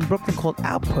club in Brooklyn called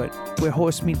Output, where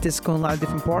Horse Meat Disco and a lot of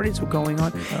different parties were going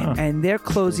on, and they're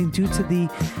closing due to the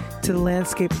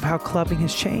landscape of how clubbing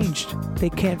has changed. They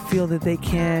can't feel that they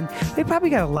can. They probably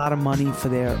got a lot of money for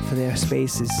their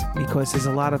spaces because there's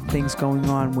a lot of things going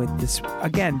on with this.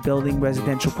 Again, building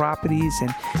residential properties,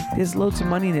 and there's loads of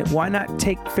money in it. Why not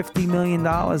take $50 million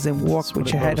and walk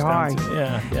with your head high,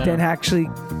 than actually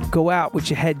go out with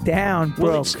your head down?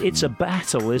 Well, it's a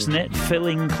battle, isn't it?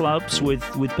 Filling clubs with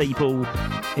people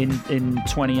in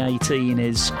 2018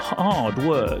 is hard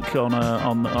work on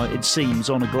it seems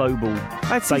on a global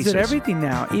basis. Everything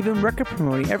now, even record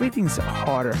promoting, everything's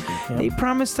harder. They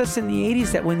promised us in the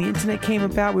 80s that when the internet came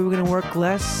about, we were going to work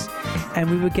less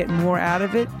and we would get more out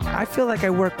of it. I feel like I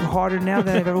work harder now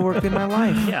than I've ever worked in my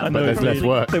life. Yeah, but there's less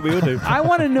work. We all do. I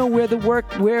want to know where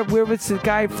was the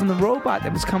guy from the robot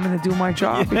that was coming to do my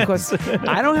job, because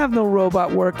I don't have no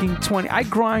robot working 20. I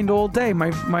grind all day.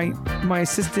 My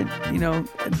assistant,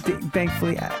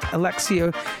 thankfully,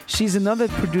 Alexia, she's another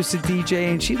producer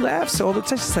DJ, and she laughs all the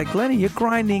time. She's like, Lenny, you're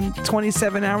grinding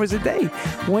 27 hours a day.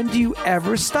 When do you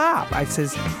ever stop? I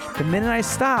says, the minute I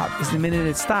stop is the minute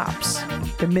it stops.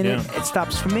 The minute it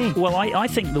stops for me. Well, I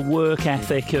think the work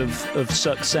ethic of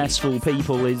successful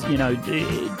people is,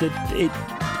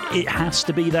 it has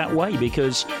to be that way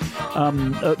because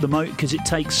at the moment, because it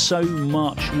takes so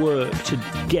much work to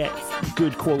get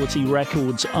good quality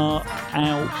records out,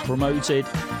 promoted.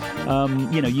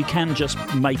 You can just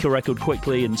make a record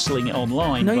quickly and sling it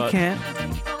online. No, you can't.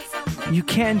 You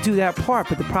can do that part,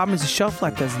 but the problem is the shelf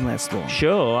life doesn't last long.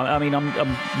 Sure. I mean,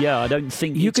 I don't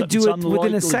think you could do it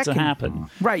within a second. To happen.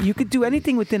 Right. You could do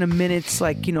anything within a minute's,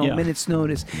 a minute's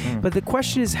notice. But the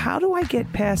question is, how do I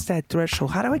get past that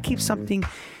threshold? How do I keep something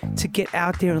to get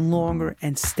out there longer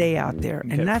and stay out there?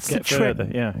 And that's the trick.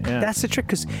 That's the trick,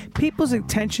 because people's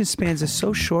attention spans are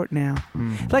so short now.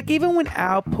 Like even when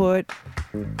Output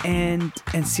and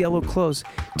Cielo closed,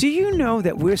 do you know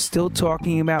that we're still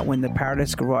talking about when the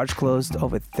Paradise Garage closed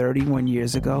over 31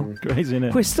 years ago? Crazy, isn't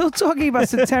it? We're still talking about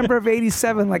September of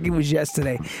 87 like it was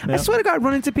yesterday. I swear to God, I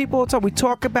run into people all the time. We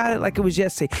talk about it like it was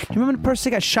yesterday. You remember the person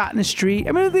that got shot in the street?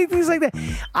 I mean, things like that.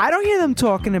 I don't hear them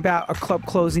talking about a club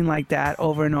closing like that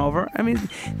over and over. I mean,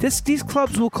 these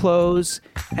clubs will close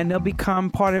and they'll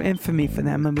become part of infamy for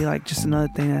them and be like just another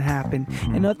thing that happened.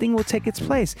 And nothing will take its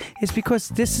place. It's because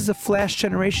this is a flash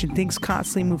generation. Things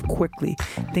constantly move quickly.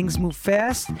 Things move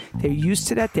fast. They're used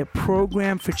to that. They're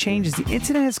programmed for changes. The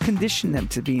internet has conditioned them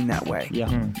to being that way. Yeah,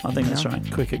 I think that's right.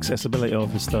 Quick accessibility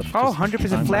of the stuff. Oh,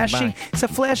 100%. Flashing. It's a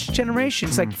flash generation.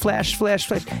 It's like flash.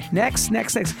 Next.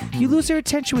 You lose their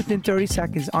attention within 30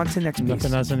 seconds. On to the next piece.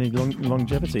 Nothing has any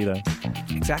longevity, though.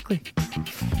 Exactly.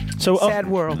 So, sad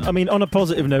world. I mean, on a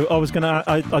positive note,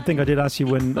 I think I did ask you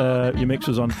when your mix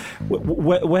was on,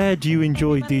 where do you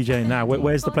enjoy DJing now?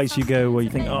 Where's the place you go where you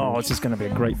think, oh, this is going to be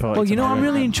a great party? Well, I'm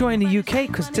really enjoying the UK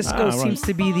because disco seems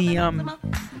to be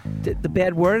the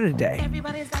bad word of the day.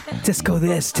 Disco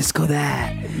this, disco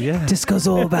that. Yeah. Disco's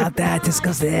all about that.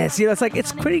 Disco's this. It's like,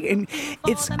 it's pretty, and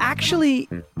it's actually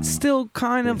still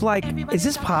kind of like, is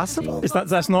this possible?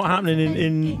 That's not happening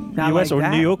in Not US like or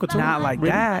that. New York at all? Not like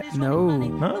Really? that. No.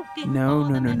 No?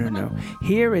 No.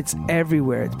 Here it's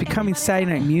everywhere. It's becoming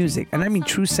Saturday night music, and I mean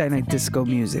true Saturday night disco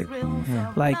music.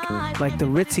 Yeah. Like the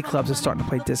ritzy clubs are starting to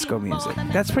play disco music.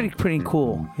 That's pretty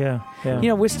cool. Yeah.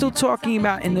 We're still talking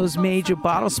about in those major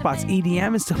bottle spots,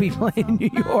 EDM is still be playing in New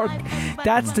York.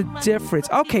 That's the difference.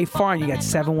 Okay, fine. You got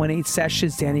 718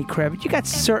 Sessions, Danny Kravitz. You got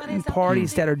certain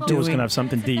parties that are doing. Always going to have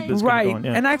something deep that's right. going to go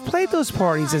on. Yeah. And I've played those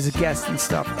parties as a guest and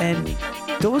stuff, and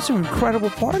those are incredible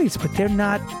parties, but they're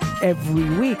not every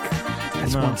week.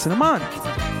 That's once in a month.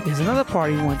 There's another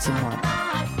party once a month.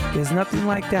 There's nothing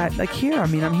like that. Like here, I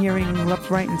mean, I'm hearing left,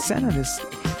 right, and center.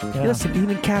 Listen,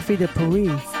 even Café de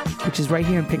Paris, which is right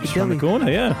here in Piccadilly, Just around the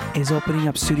corner, is opening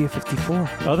up Studio 54.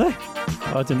 Are they?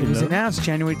 I didn't It even was know. announced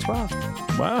January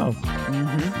 12th. Wow.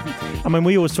 I mean,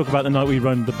 we always talk about the night we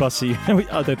run the bussy.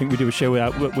 I don't think we do a show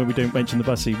without when we don't mention the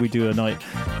bussy. We do a night.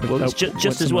 Well, it's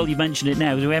just as well you mentioned it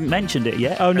now because we haven't mentioned it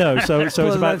yet. Oh no! So it's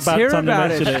Well, about let's hear time to about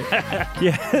mention it.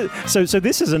 Yeah. So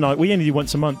this is a night we only do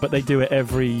once a month, but they do it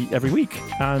every week,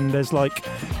 and there's like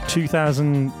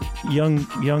 2,000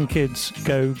 young kids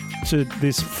go to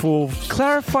this full.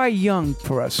 Clarify young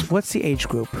for us. What's the age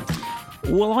group?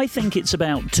 Well, I think it's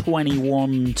about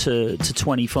 21 to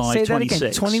 25, Say that 26.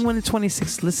 again. 21 to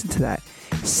 26. Listen to that.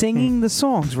 Singing the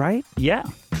songs, right? Yeah.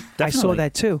 I saw definitely.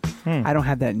 that too. I don't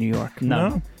have that in New York.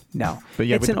 No. No. But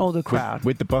yeah, It's with an the- older crowd.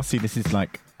 With the bussy, this is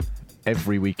like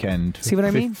every weekend. See what I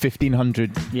mean?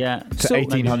 1,500 Yeah. to So-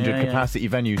 1,800 Yeah, yeah. capacity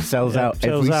venue sells Yeah, out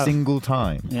sells every out. single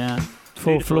time. Yeah.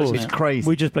 4 Beautiful, floors. isn't It's it? crazy.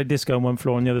 We just play disco on one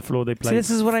floor, on the other floor they play. See,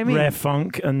 this is what I mean. Rare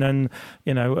funk, and then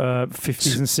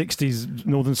 50s and 60s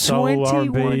Northern Soul,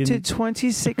 21 R&B. to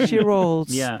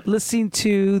 26-year-olds Yeah. listening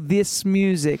to this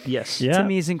music. Yes. Yeah. To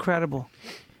me is incredible.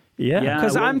 Yeah. Yeah.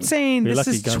 Because well, I'm saying we're this lucky,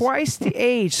 is guys. twice the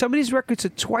age. Some of these records are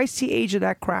twice the age of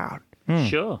that crowd.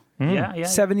 Sure. Yeah, yeah.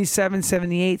 77,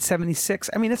 78, 76.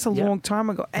 I mean, that's a Yeah. long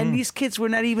time ago. And these kids were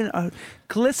not even a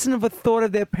glisten of a thought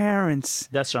of their parents.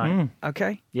 That's right.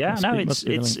 Okay? Yeah, Must no, be- it's must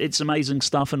be it's really- it's amazing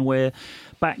stuff, and we're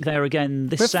back there again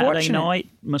this We're Saturday fortunate. night.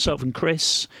 Myself and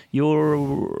Chris, you're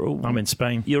I'm in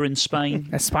Spain. you're in Spain,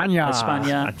 España.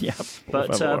 España. Yeah.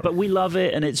 But we love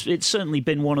it, and it's certainly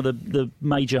been one of the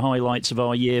major highlights of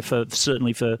our year for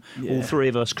all three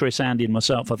of us, Chris, Andy, and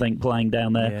myself. I think playing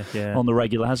down there Yeah. on the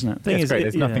regular, hasn't it? Thing It's is, great. it-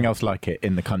 There's yeah. nothing else like it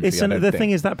in the country. It's I don't the think.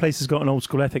 thing is that place has got an old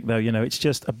school ethic, though. You know, it's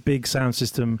just a big sound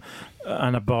system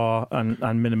and a bar and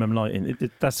minimum lighting.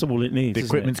 That's all it needs. The isn't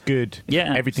equipment's good.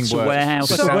 Yeah, everything it's a works. warehouse.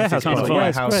 The So- sound warehouse, system's by a the way. Yeah,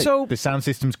 it's warehouse. great. So- The sound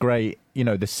system's great. You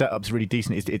know, the setup's really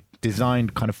decent. It's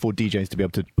designed kind of for DJs to be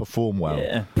able to perform well.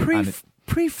 Yeah. And it-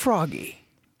 Pre-Froggy.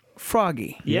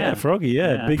 Froggy. Yeah, Froggy.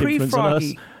 Yeah, Yeah. big influence on us.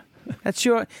 Pre-Froggy.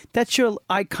 That's your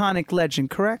iconic legend,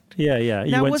 correct? Yeah.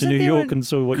 You Now, went to wasn't New there York an- and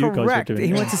saw what you guys were Correct. doing.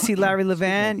 He went to see Larry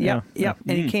Levan. Yep. Yeah.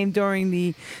 And he came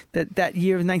during that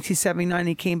year of 1979.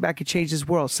 He came back and changed his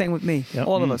world. Same with me. Yep.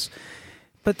 All of us.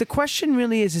 But the question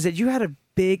really is that you had a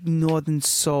big Northern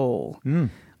Soul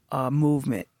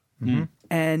movement.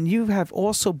 And you have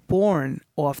also born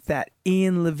off that.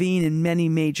 Ian Levine and many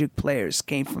major players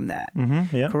came from that.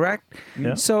 Yeah. Correct?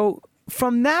 Yeah. So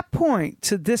from that point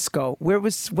to disco,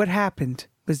 what happened?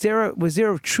 Was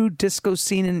there a true disco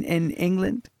scene in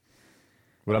England?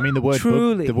 Well, I mean, the word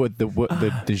Truly.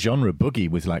 the genre boogie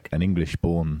was like an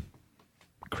English-born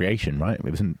creation, right?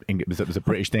 It was it was a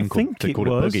British thing I called think they it called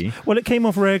was. it boogie. Well, it came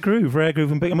off Rare Groove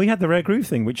and Big, and we had the Rare Groove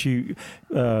thing, which you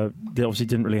they obviously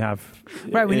didn't really have.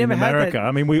 Right, we in never had America. that.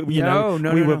 I mean, we No.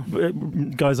 were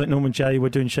guys like Norman Jay were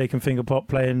doing Shake and Finger Pop,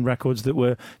 playing records that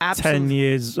were 10 Absolutely.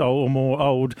 years or more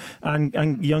old, and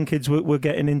young kids were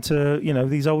getting into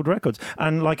these old records.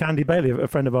 And like Andy Bailey, a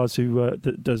friend of ours who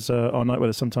does our night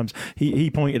with us sometimes,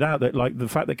 he pointed out that like the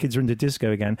fact that kids are into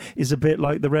disco again is a bit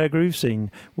like the Rare Groove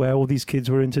scene, where all these kids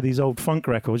were into these old funk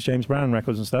records, James Brown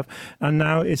records and stuff, and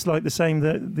now it's like the same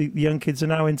that the young kids are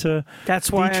now into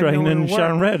That's why I D-Train know and it'll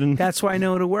Sharon work. Red, and That's why I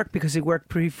know it'll work, because it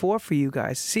worked before for you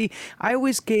guys. See, I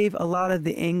always gave a lot of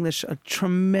the English a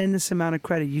tremendous amount of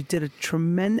credit. You did a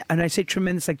tremendous, and I say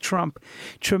tremendous like Trump,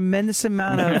 tremendous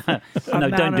amount of. No,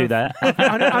 don't do that.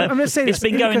 I'm going to say this. It's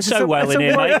been going because so well it's in a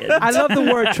here, word- mate. I love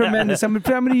the word tremendous. I'm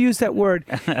going to use that word.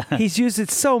 He's used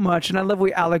it so much, and I love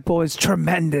where Alec Boy is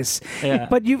tremendous. Yeah.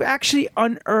 But you've actually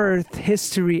unearthed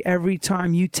history every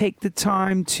time you take the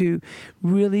time to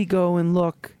really go and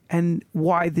look and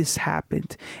why this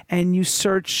happened, and you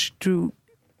search through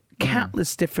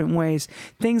countless different ways,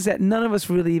 things that none of us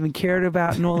really even cared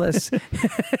about, and all this,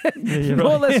 you're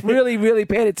all right. this really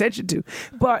paid attention to,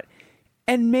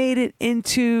 and made it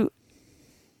into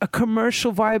a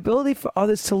commercial viability for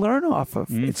others to learn off of.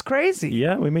 It's crazy.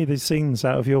 yeah, we made these scenes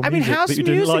out of your I mean, music house that you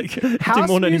didn't music, like, house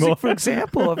didn't want music, anymore. for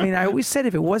example. I mean, I always said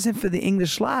if it wasn't for the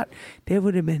English lot, there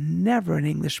would have been never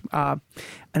an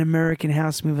American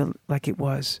house movement like it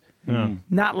was.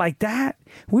 Not like that.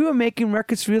 We were making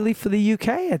records really for the UK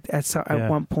at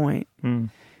one point.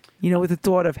 With the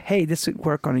thought of, hey, this would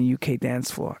work on a UK dance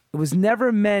floor. It was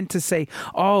never meant to say,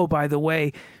 oh, by the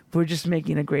way, we're just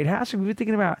making a great house. We were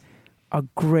thinking about, a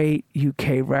great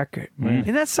UK record.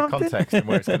 Isn't that something? Context and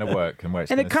where it's going to work and where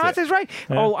it's And the going to context, right?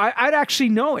 Oh, I'd actually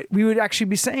know it. We would actually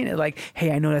be saying it like,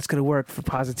 hey, I know that's going to work for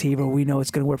Positiva. We know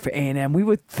it's going to work for A&M. We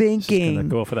were thinking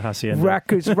Go for the Hacienda.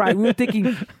 records, right? We were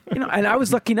thinking, and I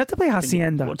was lucky enough to play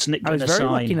Hacienda. What's Nick I was gonna very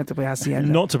sign? lucky enough to play Hacienda.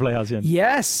 Not to play Hacienda.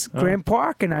 Yes, Graham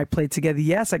Park and I played together.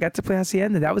 Yes, I got to play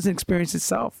Hacienda. That was an experience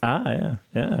itself. Yeah.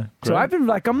 So Great.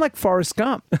 I'm like Forrest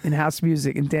Gump in house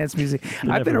music and dance music. I've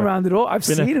been everywhere. around it all. I've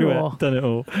Been seen it everywhere, all. Done it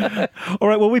all. All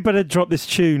right, well, we better drop this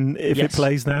tune if it Yes.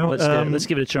 plays now. Let's do it. Let's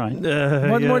give it a try.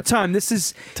 One more time. This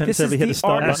is Heavy, hit the the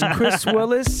start artist button. Chris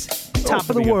Willis, Top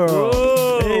of the we go. World.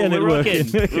 Whoa, Hey, and it we're rocking.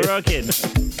 working. We're rocking.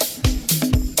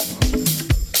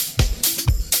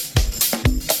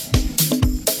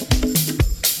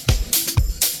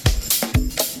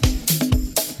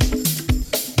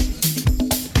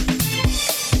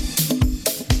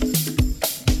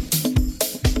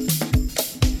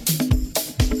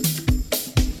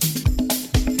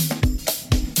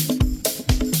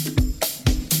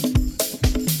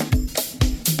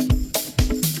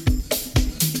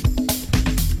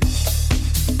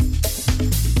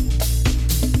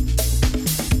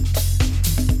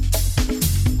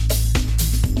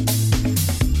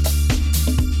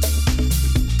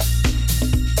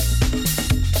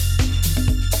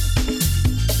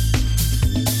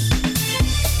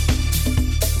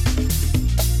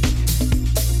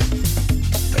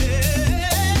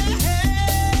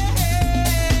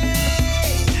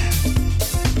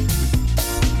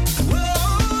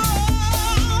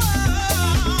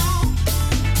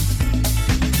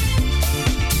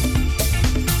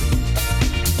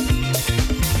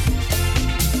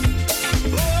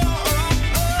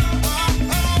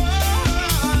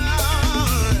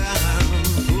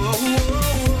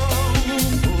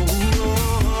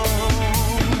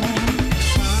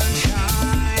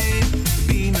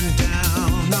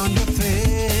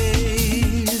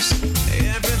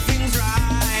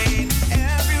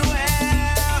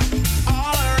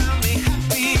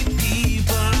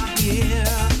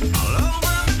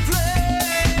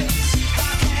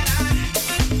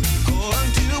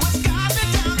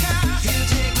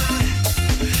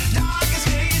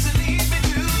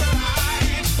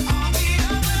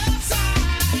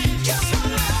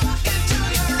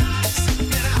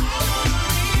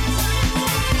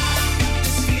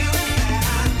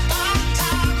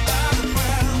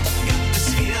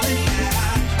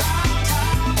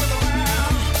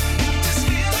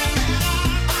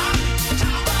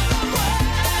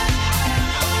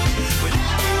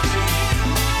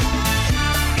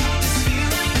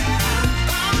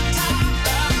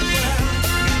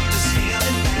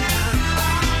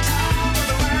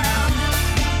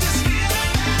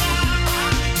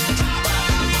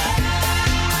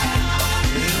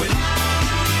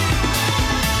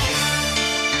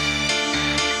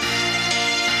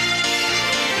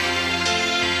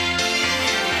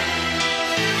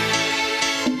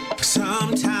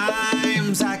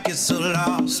 Sometimes I get so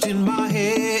lost in my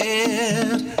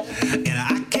head, and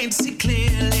I can't see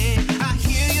clearly. I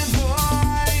hear your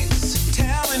voice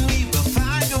telling me we'll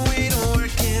find a way to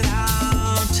work it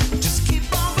out. Just keep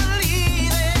on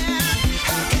believing.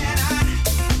 How can I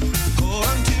hold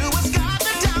on to what's got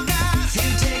me down? 'Cause you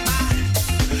take my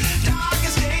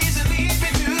darkest days and lead me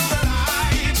to the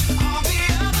light on the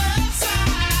other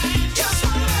side. Just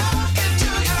one look into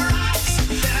your eyes,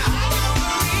 then I know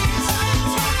the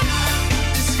reasons why.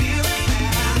 Got this feeling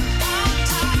that I'm on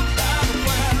top of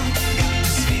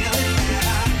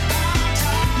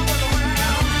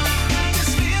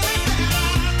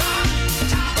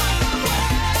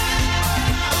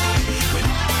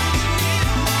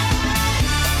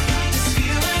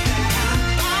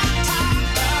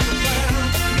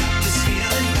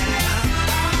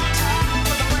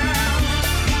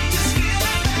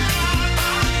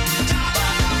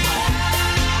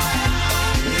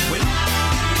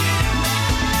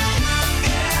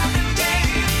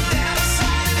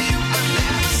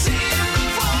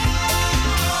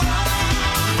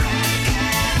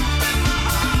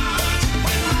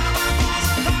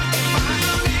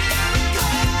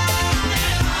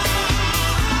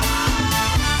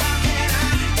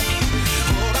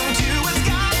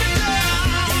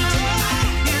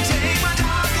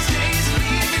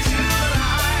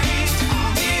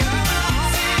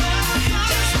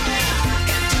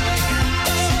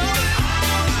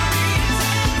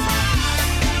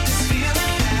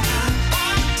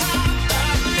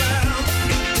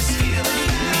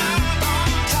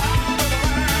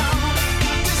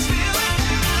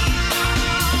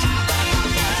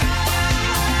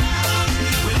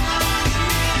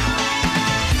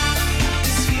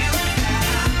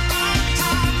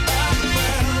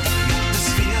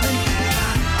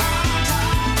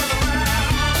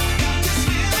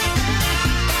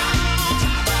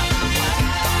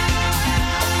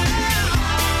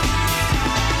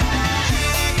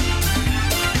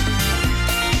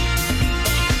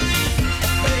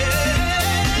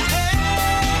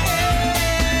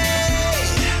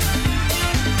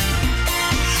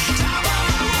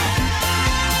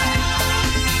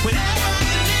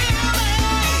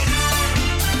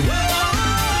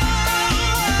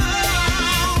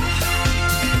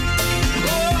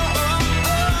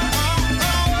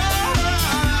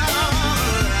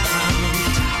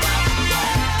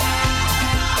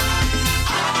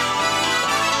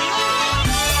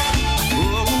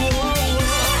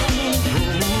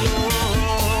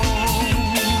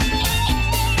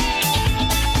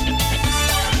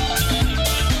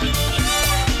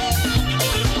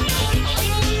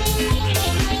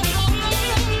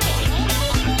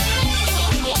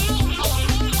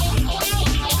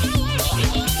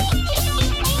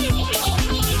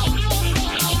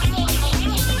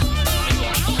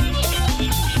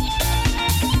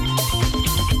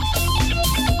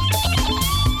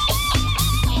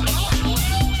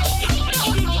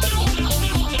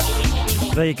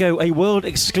There you go, a world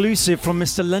exclusive from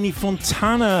Mr. Lenny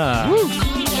Fontana.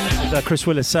 Chris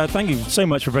Willis, thank you so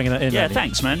much for bringing that in. Yeah, Lenny.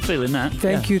 thanks, man. Feeling that.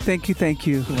 Thank you.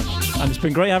 And it's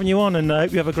been great having you on, and I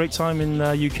hope you have a great time in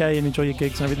UK and enjoy your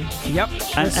gigs and everything. Yep.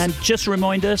 And just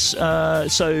remind us,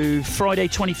 so Friday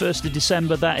 21st of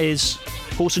December, that is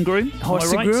Horse and Groom.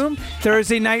 Horse and Groom.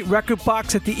 Thursday night, Record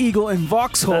Box at the Eagle in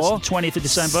Vauxhall. That's the 20th of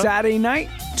December. Saturday night,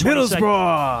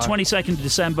 Middlesbrough. 22nd of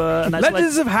December. And that's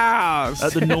Legends of House.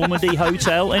 at the Normandy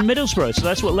Hotel in Middlesbrough. So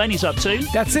that's what Lenny's up to.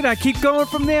 That's it. I keep going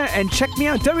from there. And check me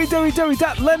out,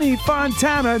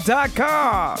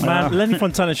 www.lennyfontana.com. Man, Lenny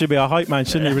Fontana should be our hype man,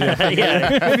 shouldn't he? Really?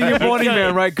 Maybe your morning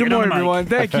man, right? Good morning, everyone.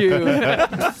 Thank you.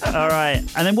 All right.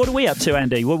 And then what are we up to,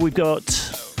 Andy? Well, we've got...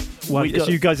 Well, it's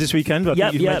you guys this weekend. I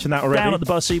think you've mentioned that already. Down at the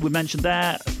Bussy, we mentioned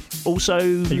that. Also,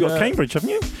 you got Cambridge, haven't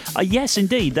you? Yes,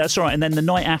 indeed, that's right. And then the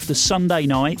night after, Sunday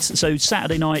night. So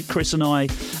Saturday night, Chris and I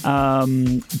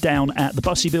down at the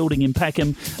Bussy Building in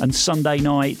Peckham, and Sunday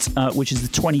night, which is the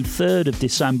 23rd of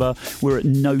December, we're at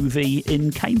Novi in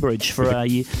Cambridge for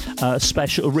a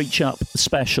special Reach Up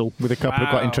special with a couple of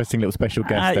quite interesting little special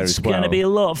guests there as well. It's going to be a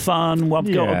lot of fun.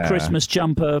 I've got a Christmas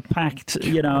jumper packed.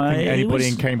 You know, anybody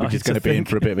in Cambridge is going to be in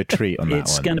for a bit of a treat on that one.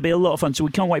 It's going to be a lot of fun. So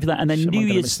we can't wait for that. And then New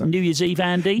Year's Eve,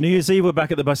 Andy. New Year's Eve, we're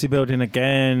back at the Bussy Building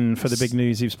again for the big New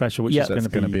Year's Eve special, which is going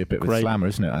to be a bit of a slammer,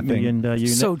 isn't it? I think. And,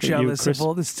 so jealous of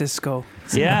all this disco.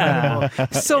 Yeah.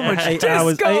 So much 8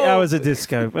 disco. 8 hours of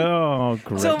disco. Oh,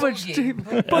 great. So much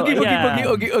boogie,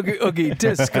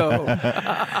 disco.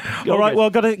 All right, well,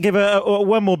 I've got to give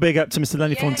one more big up to Mr.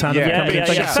 Lenny Fontana for coming in.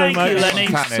 Thank you so much. Lenny.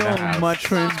 So much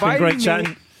for inviting been great me.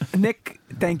 chatting. Nick,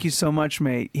 thank you so much,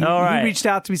 mate. He reached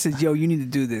out to me and said, yo, you need to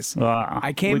do this.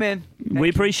 I came in. We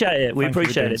appreciate it. We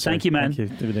appreciate it. Thank you, man.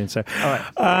 Thank you for doing so. All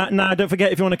right. Now, don't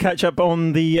forget, if you want to catch up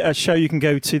on the show, you can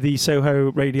go to the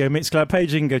Soho Radio Mix Club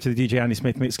page. You can go to the DJ Andy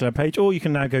Smith Mix Club page, or you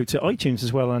can now go to iTunes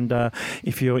as well. And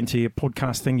if you're into your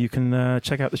podcasting, you can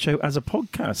check out the show as a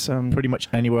podcast. Pretty much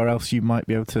anywhere else you might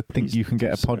be able to think you can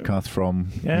get a podcast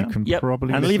from. Yeah. You can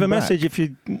probably and leave a back. message if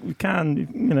you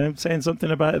can, saying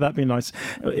something about it. That'd be nice.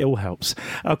 It all helps.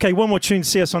 Okay, one more tune to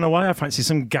see us on the way. I fancy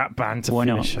some Gap Band to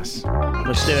finish us.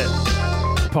 Let's do it.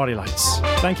 Party Lights.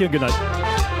 Thank you and good night.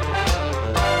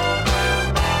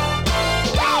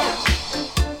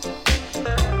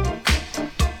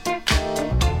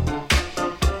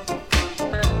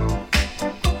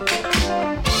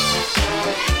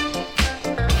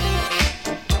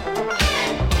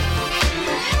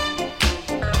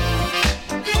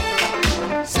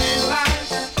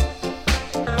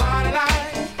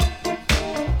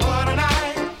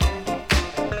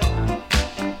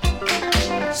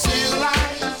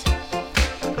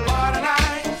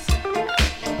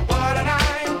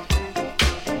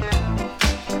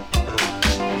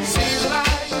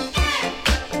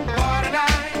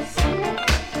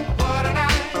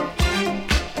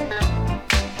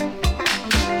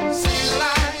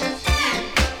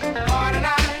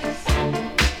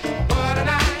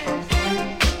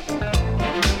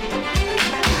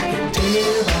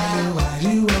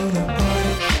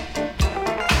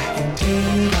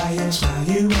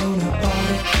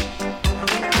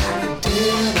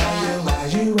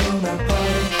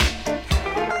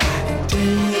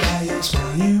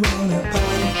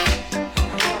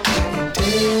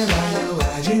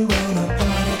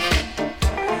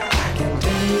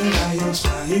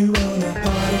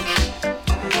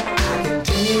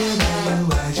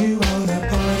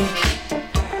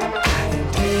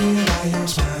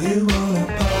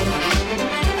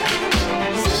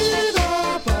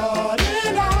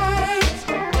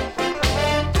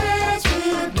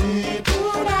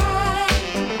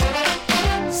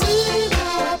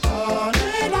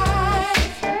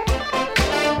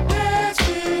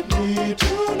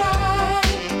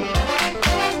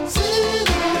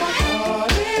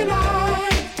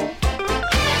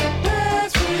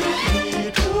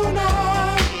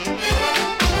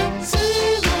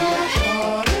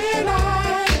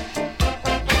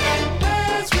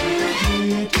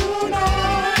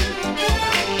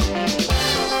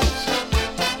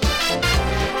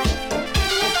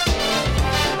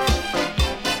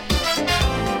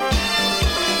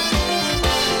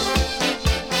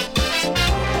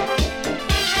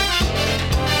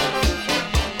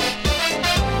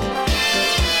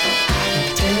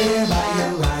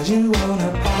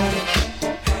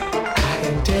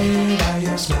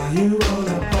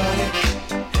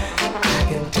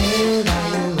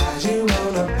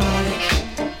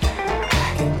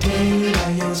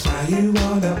 You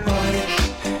wanna